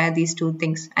just require these 2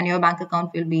 things and your bank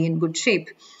account will be in good shape.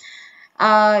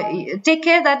 Take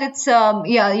care that it's,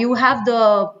 you have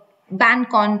the ban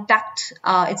contact,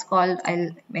 it's called,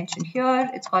 I'll mention here,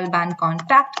 it's called ban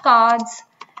contact cards.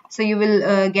 So you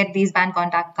will get these ban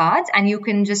contact cards and you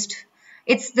can just,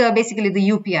 it's basically the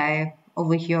UPI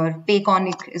over here.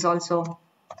 Payconic is also,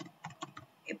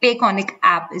 Payconic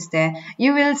app is there.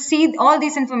 You will see all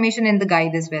this information in the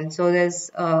guide as well. So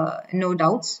there's no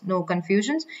doubts, no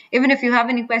confusions. Even if you have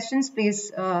any questions,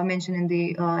 please mention in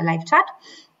the live chat.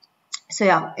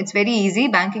 So it's very easy.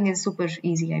 Banking is super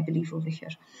easy, I believe, over here.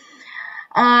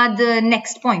 The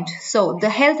next point. So the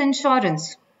health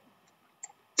insurance.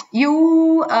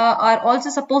 You are also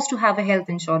supposed to have a health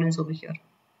insurance over here.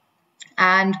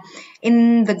 And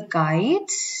in the guide,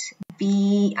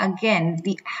 we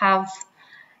have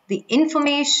the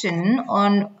information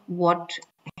on what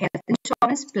health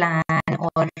insurance plan,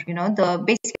 or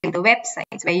basically the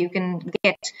websites where you can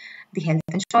get the health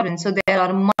insurance. So there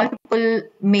are multiple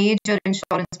major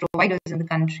insurance providers in the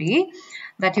country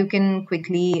that you can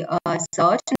quickly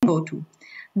search and go to.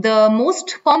 The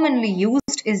most commonly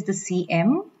used is the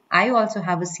CM. I also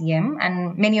have a CM,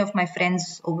 and many of my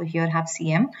friends over here have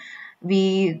CM.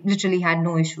 We literally had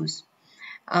no issues.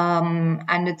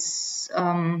 And it's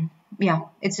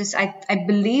just I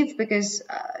believe, because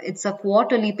it's a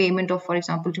quarterly payment of, for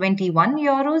example, 21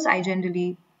 euros. I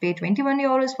generally pay 21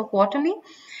 euros for quarterly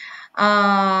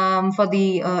for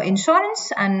the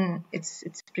insurance, and it's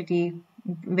pretty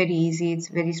very easy. It's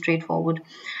very straightforward.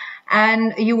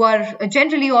 And you are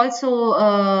generally also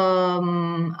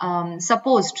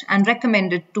supposed and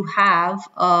recommended to have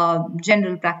a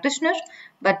general practitioner,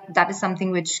 but that is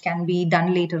something which can be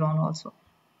done later on also.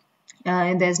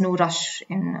 There's no rush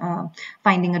in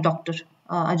finding a doctor,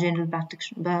 a general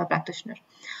practitioner.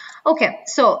 Okay,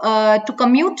 so to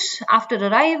commute after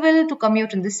arrival, to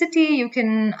commute in the city, you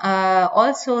can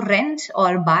also rent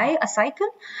or buy a cycle.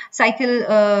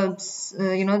 The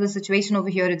situation over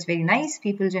here, it's very nice.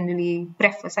 People generally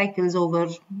prefer cycles over,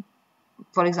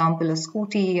 for example, a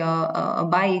scooty, a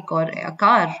bike, or a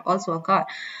car, also a car.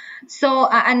 So,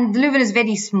 and Leuven is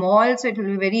very small, so it will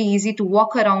be very easy to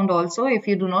walk around also. If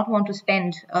you do not want to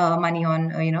spend money on,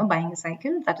 buying a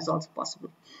cycle, that is also possible.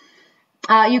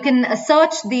 You can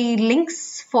search the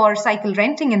links for cycle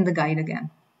renting in the guide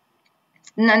again.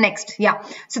 Next,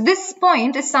 so this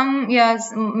point is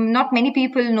not many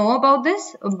people know about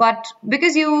this, but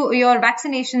because your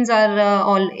vaccinations are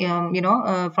all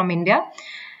from India,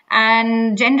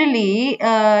 and generally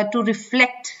to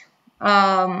reflect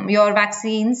your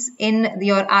vaccines in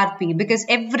your RP, because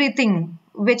everything,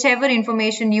 whichever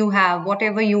information you have,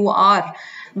 whatever you are,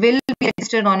 will be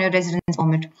registered on your residence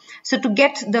permit. So to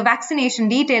get the vaccination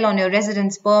detail on your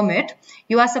residence permit,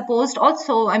 you are supposed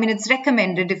also, it's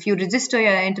recommended if you register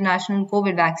your international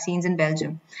COVID vaccines in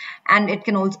Belgium, and it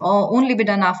can also only be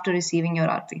done after receiving your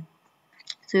RP.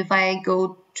 So if I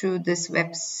go to this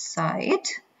website,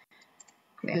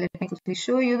 let me quickly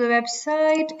show you the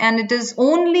website, and it is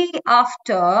only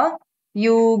after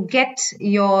you get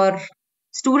your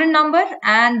student number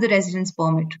and the residence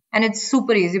permit, and it's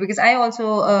super easy, because I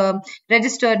also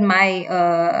registered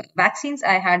my vaccines.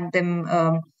 I had them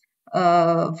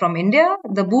from India.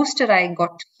 The booster I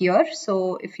got here,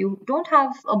 so if you don't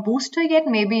have a booster yet,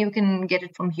 maybe you can get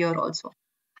it from here also.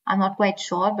 I'm not quite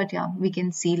sure, but yeah, we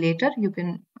can see later. You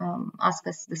can ask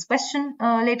us this question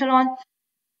later on.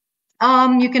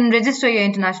 You can register your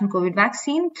international COVID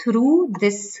vaccine through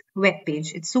this web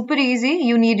page. It's super easy.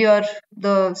 You need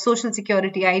the social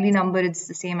security ID number. It's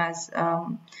the same as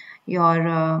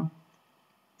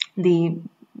the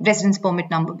residence permit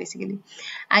number, basically.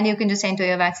 And you can just enter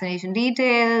your vaccination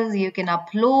details. You can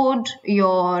upload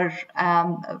your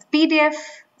PDF,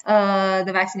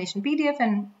 the vaccination PDF,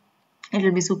 and it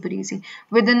will be super easy.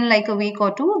 Within like a week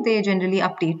or two, they generally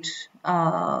update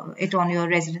it on your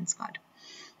residence card.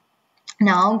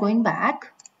 Now going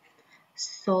back,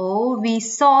 so we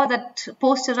saw that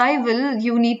post-arrival,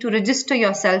 you need to register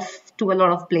yourself to a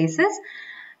lot of places.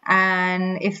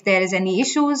 And if there is any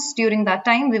issues during that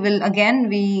time, we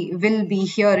will be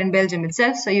here in Belgium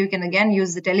itself. So you can again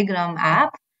use the Telegram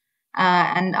app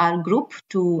and our group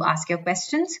to ask your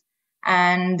questions.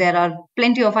 And there are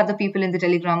plenty of other people in the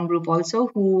Telegram group also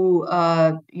who,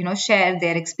 share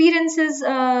their experiences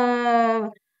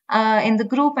in the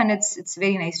group, and it's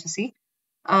very nice to see.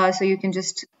 So you can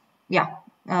just,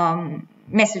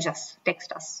 message us,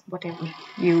 text us, whatever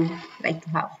you like to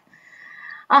have.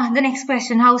 The next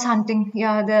question, house hunting.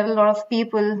 Yeah, there are a lot of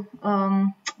people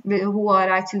who are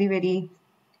actually very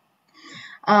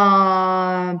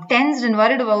tensed and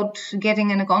worried about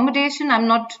getting an accommodation. I'm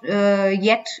not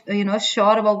yet,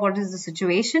 sure about what is the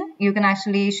situation. You can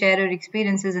actually share your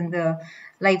experiences in the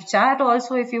live chat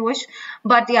also if you wish.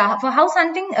 But yeah, for house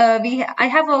hunting, I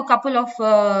have a couple of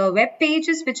web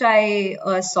pages which I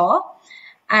saw,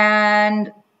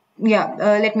 and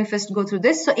let me first go through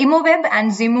this. So ImmoWeb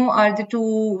and Zimo are the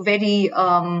two very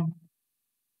I'll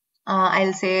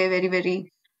say very, very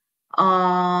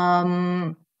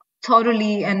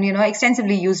thoroughly and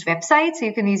extensively used websites. So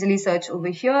you can easily search over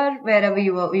here wherever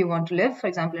you want to live. For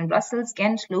example, in Brussels,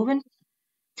 Ghent, Leuven.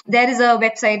 There is a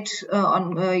website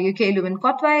on UK Leuven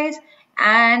Kotwijs,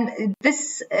 and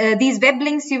these web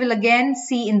links you will again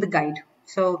see in the guide.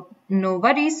 So no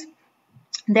worries.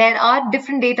 There are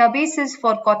different databases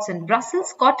for COTS in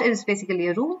Brussels. COT is basically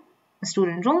a room, a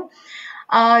student room.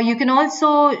 You can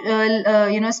also,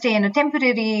 stay in a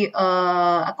temporary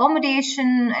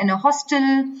accommodation in a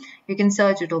hostel. You can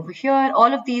search it over here.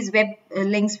 All of these web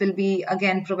links will be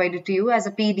again provided to you as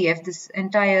a PDF. This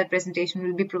entire presentation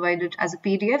will be provided as a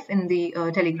PDF in the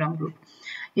Telegram group.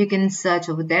 You can search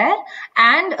over there.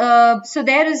 And so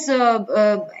there is,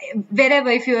 wherever,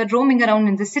 if you are roaming around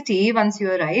in the city, once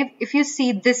you arrive, if you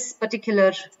see this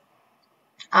particular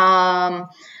ad.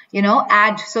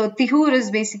 So tihur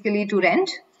is basically to rent.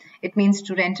 It means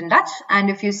to rent in Dutch. And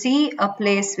if you see a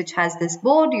place which has this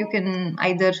board, you can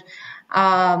either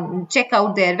check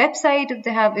out their website.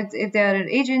 If they are an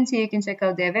agency, you can check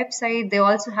out their website. They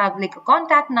also have like a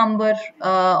contact number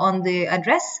on the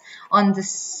address on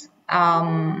this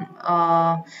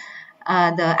the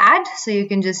ad, so you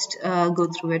can just go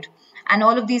through it. And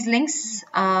all of these links,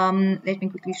 let me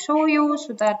quickly show you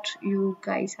so that you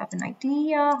guys have an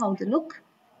idea how they look.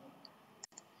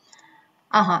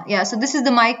 Yeah, so this is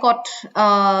the MyCot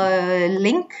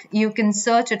link. You can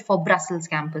search it for Brussels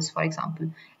campus, for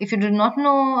example. If you do not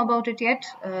know about it yet,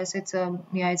 so it's a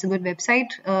good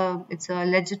website. It's a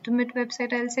legitimate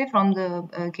website, I'll say, from the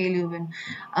KLeuven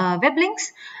web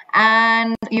links.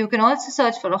 And you can also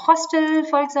search for a hostel,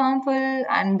 for example.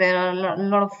 And there are a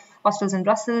lot of hostels in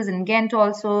Brussels, in Ghent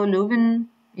also, Leuven.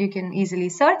 You can easily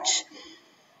search.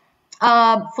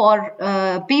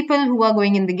 For people who are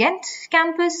going in the Ghent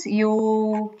campus,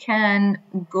 you can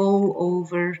go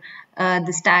over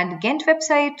the Stad Ghent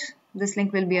website. This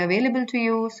link will be available to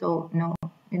you, so no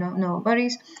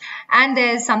worries. And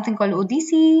there's something called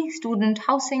ODC, student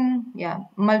housing. Yeah,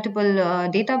 multiple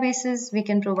databases we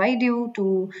can provide you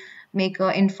to make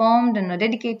an informed and a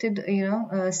dedicated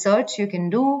search you can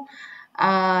do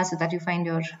so that you find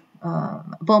your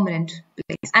permanent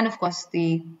place. And of course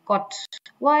the COT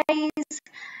wise,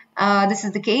 this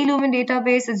is the KLeuven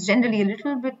database. It's generally a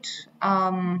little bit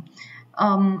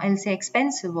I'll say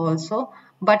expensive also,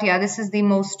 but yeah, this is the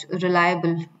most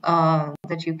reliable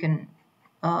that you can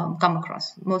come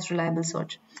across, most reliable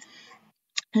search.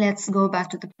 Let's go back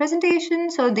to the presentation.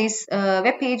 So these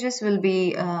web pages will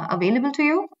be available to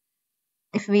you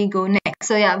if we go next.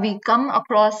 So yeah, we come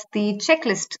across the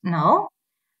checklist now.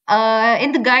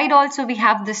 In the guide also we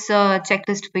have this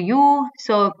checklist for you.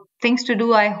 So things to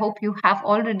do, I hope you have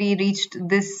already reached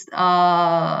this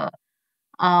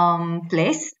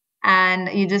place, and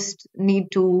you just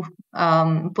need to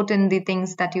put in the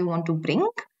things that you want to bring.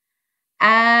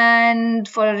 And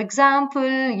for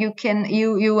example,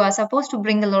 you are supposed to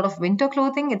bring a lot of winter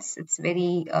clothing. It's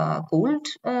very cold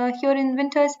here in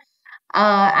winters.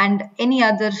 And any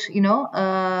other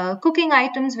cooking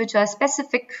items which are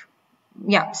specific,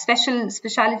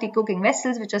 specialty cooking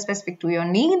vessels which are specific to your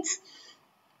needs.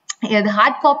 Here the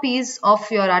hard copies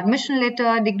of your admission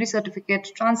letter, degree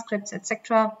certificate, transcripts,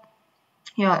 etc.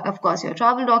 Here, of course, your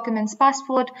travel documents,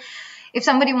 passport. If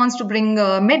somebody wants to bring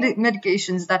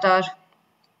medications that are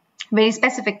very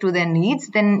specific to their needs,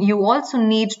 then you also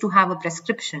need to have a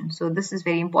prescription. So this is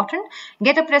very important.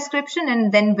 Get a prescription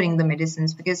and then bring the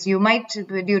medicines, because you might,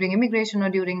 during immigration or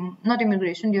during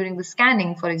the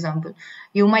scanning, for example,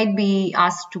 you might be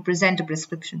asked to present a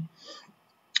prescription.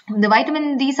 The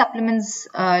vitamin D supplements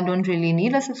don't really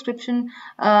need a subscription,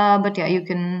 but yeah, you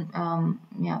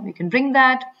can bring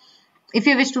that. If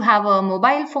you wish to have a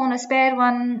mobile phone, a spare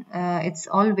one, it's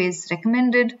always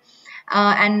recommended.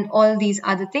 And all these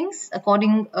other things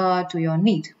according to your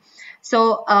need.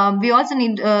 So we also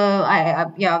need,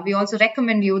 we also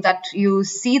recommend you that you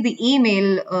see the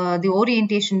email, the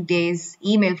orientation days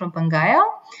email from Pangaya.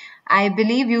 I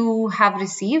believe you have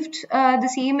received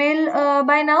this email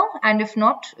by now, and if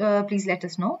not, please let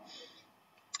us know.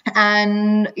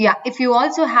 And yeah, if you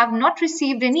also have not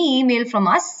received any email from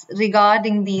us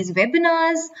regarding these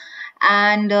webinars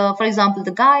and for example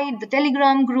the guide, the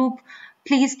Telegram group,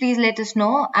 please let us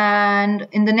know. And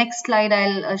in the next slide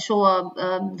I'll show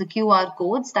the QR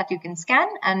codes that you can scan,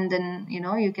 and then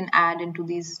you can add into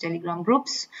these Telegram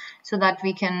groups so that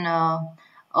we can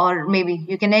or maybe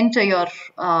you can enter your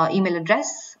email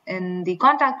address in the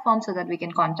contact form so that we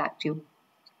can contact you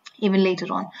even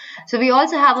later on. So we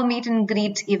also have a meet and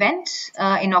greet event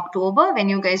in October when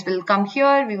you guys will come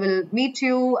here. We will meet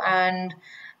you and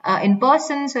in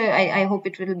person. So I hope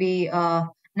it will be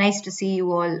nice to see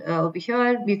you all over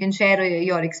here. You can share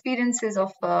your experiences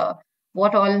of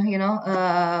what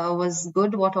all was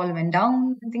good, what all went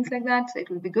down, and things like that. So it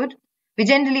will be good. We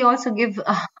generally also give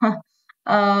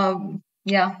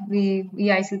we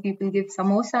ISAL people give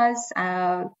samosas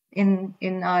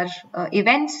in our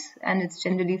events, and it's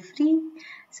generally free.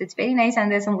 So it's very nice,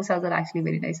 and their samosas are actually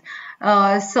very nice.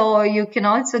 So you can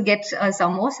also get a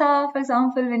samosa, for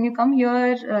example, when you come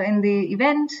here in the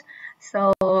event.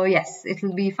 So yes, it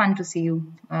will be fun to see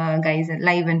you guys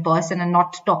live in person and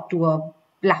not talk to a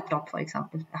laptop, for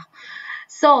example. Yeah.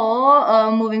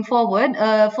 So moving forward,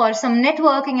 for some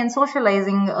networking and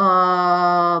socializing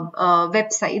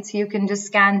websites, you can just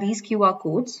scan these QR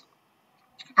codes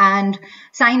and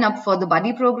sign up for the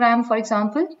buddy program, for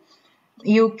example.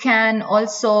 You can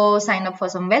also sign up for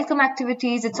some welcome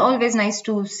activities. It's always nice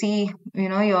to see,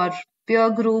 your peer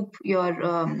group. You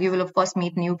will of course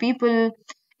meet new people.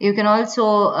 You can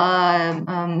also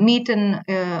meet in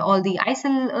all the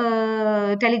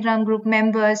ISAL Telegram group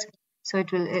members. So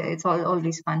it's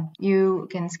always fun. You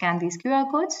can scan these QR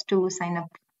codes to sign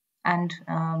up and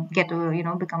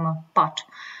become a part.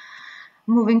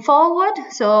 Moving forward,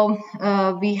 so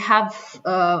we have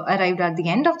arrived at the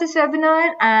end of this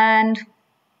webinar, and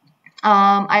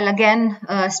I'll again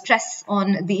stress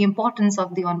on the importance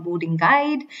of the onboarding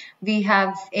guide. We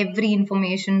have every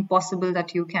information possible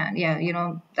that you can,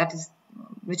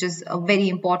 which is very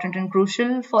important and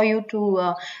crucial for you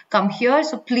to come here.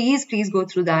 So please go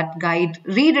through that guide,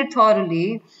 read it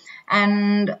thoroughly.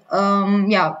 And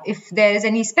if there is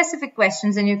any specific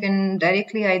questions, then you can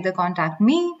directly either contact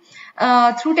me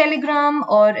through Telegram,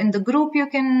 or in the group you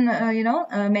can,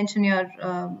 mention your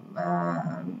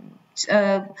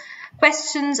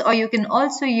questions, or you can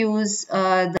also use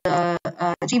the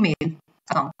Gmail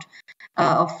account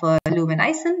of Lumen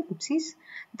ISIL, oopsies,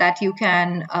 that you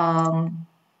can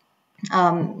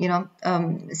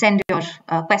send your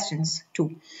questions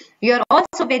to. We are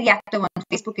also very active on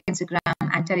Facebook, Instagram,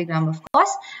 and Telegram, of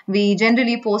course. We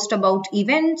generally post about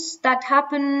events that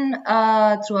happen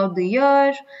throughout the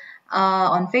year.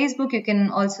 On Facebook, you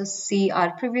can also see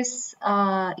our previous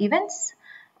events.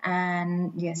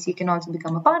 And yes, you can also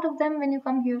become a part of them when you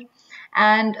come here.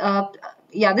 And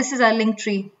this is our link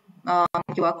tree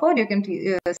QR code. You can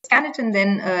scan it and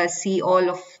then see all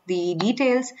of the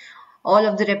details, all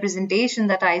of the representation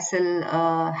that ISIL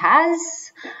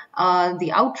has,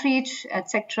 the outreach,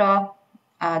 etc.,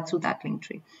 through that link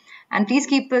tree. And please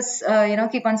keep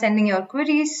on sending your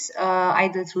queries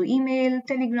either through email,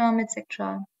 Telegram,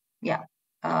 etc. Yeah,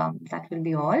 that will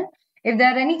be all. If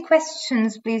there are any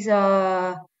questions, please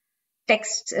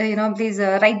text, please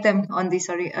write them on the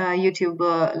YouTube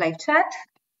live chat.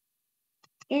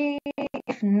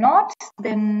 If not,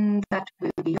 then that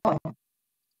will be all.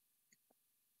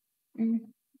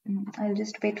 I'll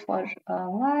just wait for a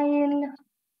while.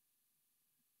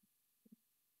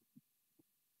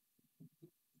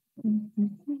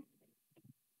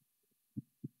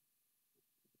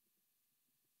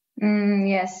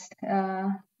 Yes,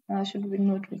 should we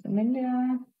note from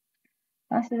India?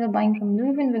 Faster buying from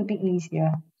Leuven will be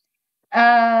easier.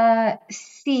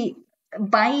 See,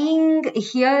 buying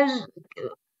here,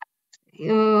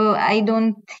 I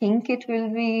don't think it will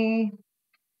be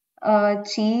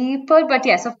cheaper, but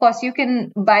yes, of course, you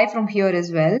can buy from here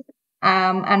as well.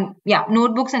 And yeah,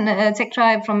 notebooks and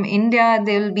etc. from India,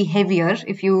 they will be heavier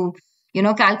if you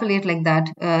calculate like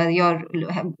that. Your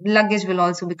luggage will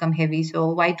also become heavy.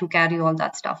 So why to carry all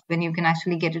that stuff when you can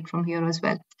actually get it from here as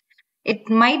well?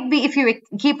 It might be, if you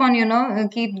keep on,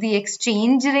 keep the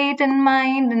exchange rate in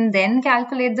mind and then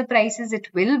calculate the prices,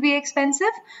 it will be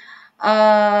expensive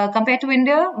compared to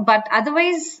India. But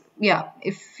otherwise, yeah,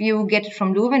 if you get it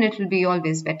from Leuven, it will be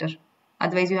always better.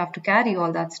 Otherwise, you have to carry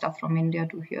all that stuff from India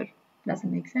to here.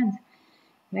 Doesn't make sense,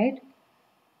 right?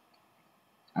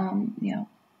 Yeah.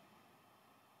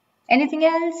 Anything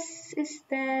else is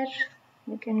there?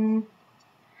 You can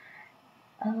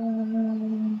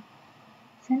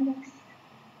send us.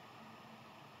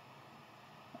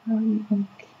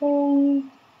 Okay.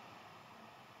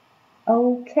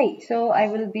 Okay, so I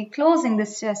will be closing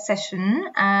this session,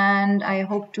 and I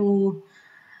hope to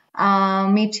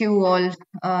meet you all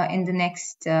in the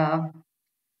next.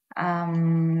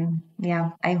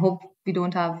 I hope we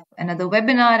don't have another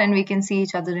webinar and we can see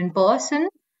each other in person.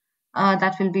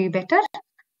 That will be better.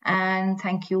 And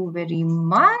thank you very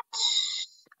much.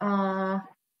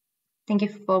 Thank you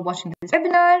for watching this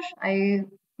webinar. I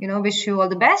wish you all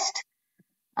the best.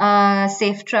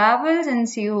 Safe travels, and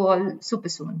see you all super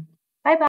soon.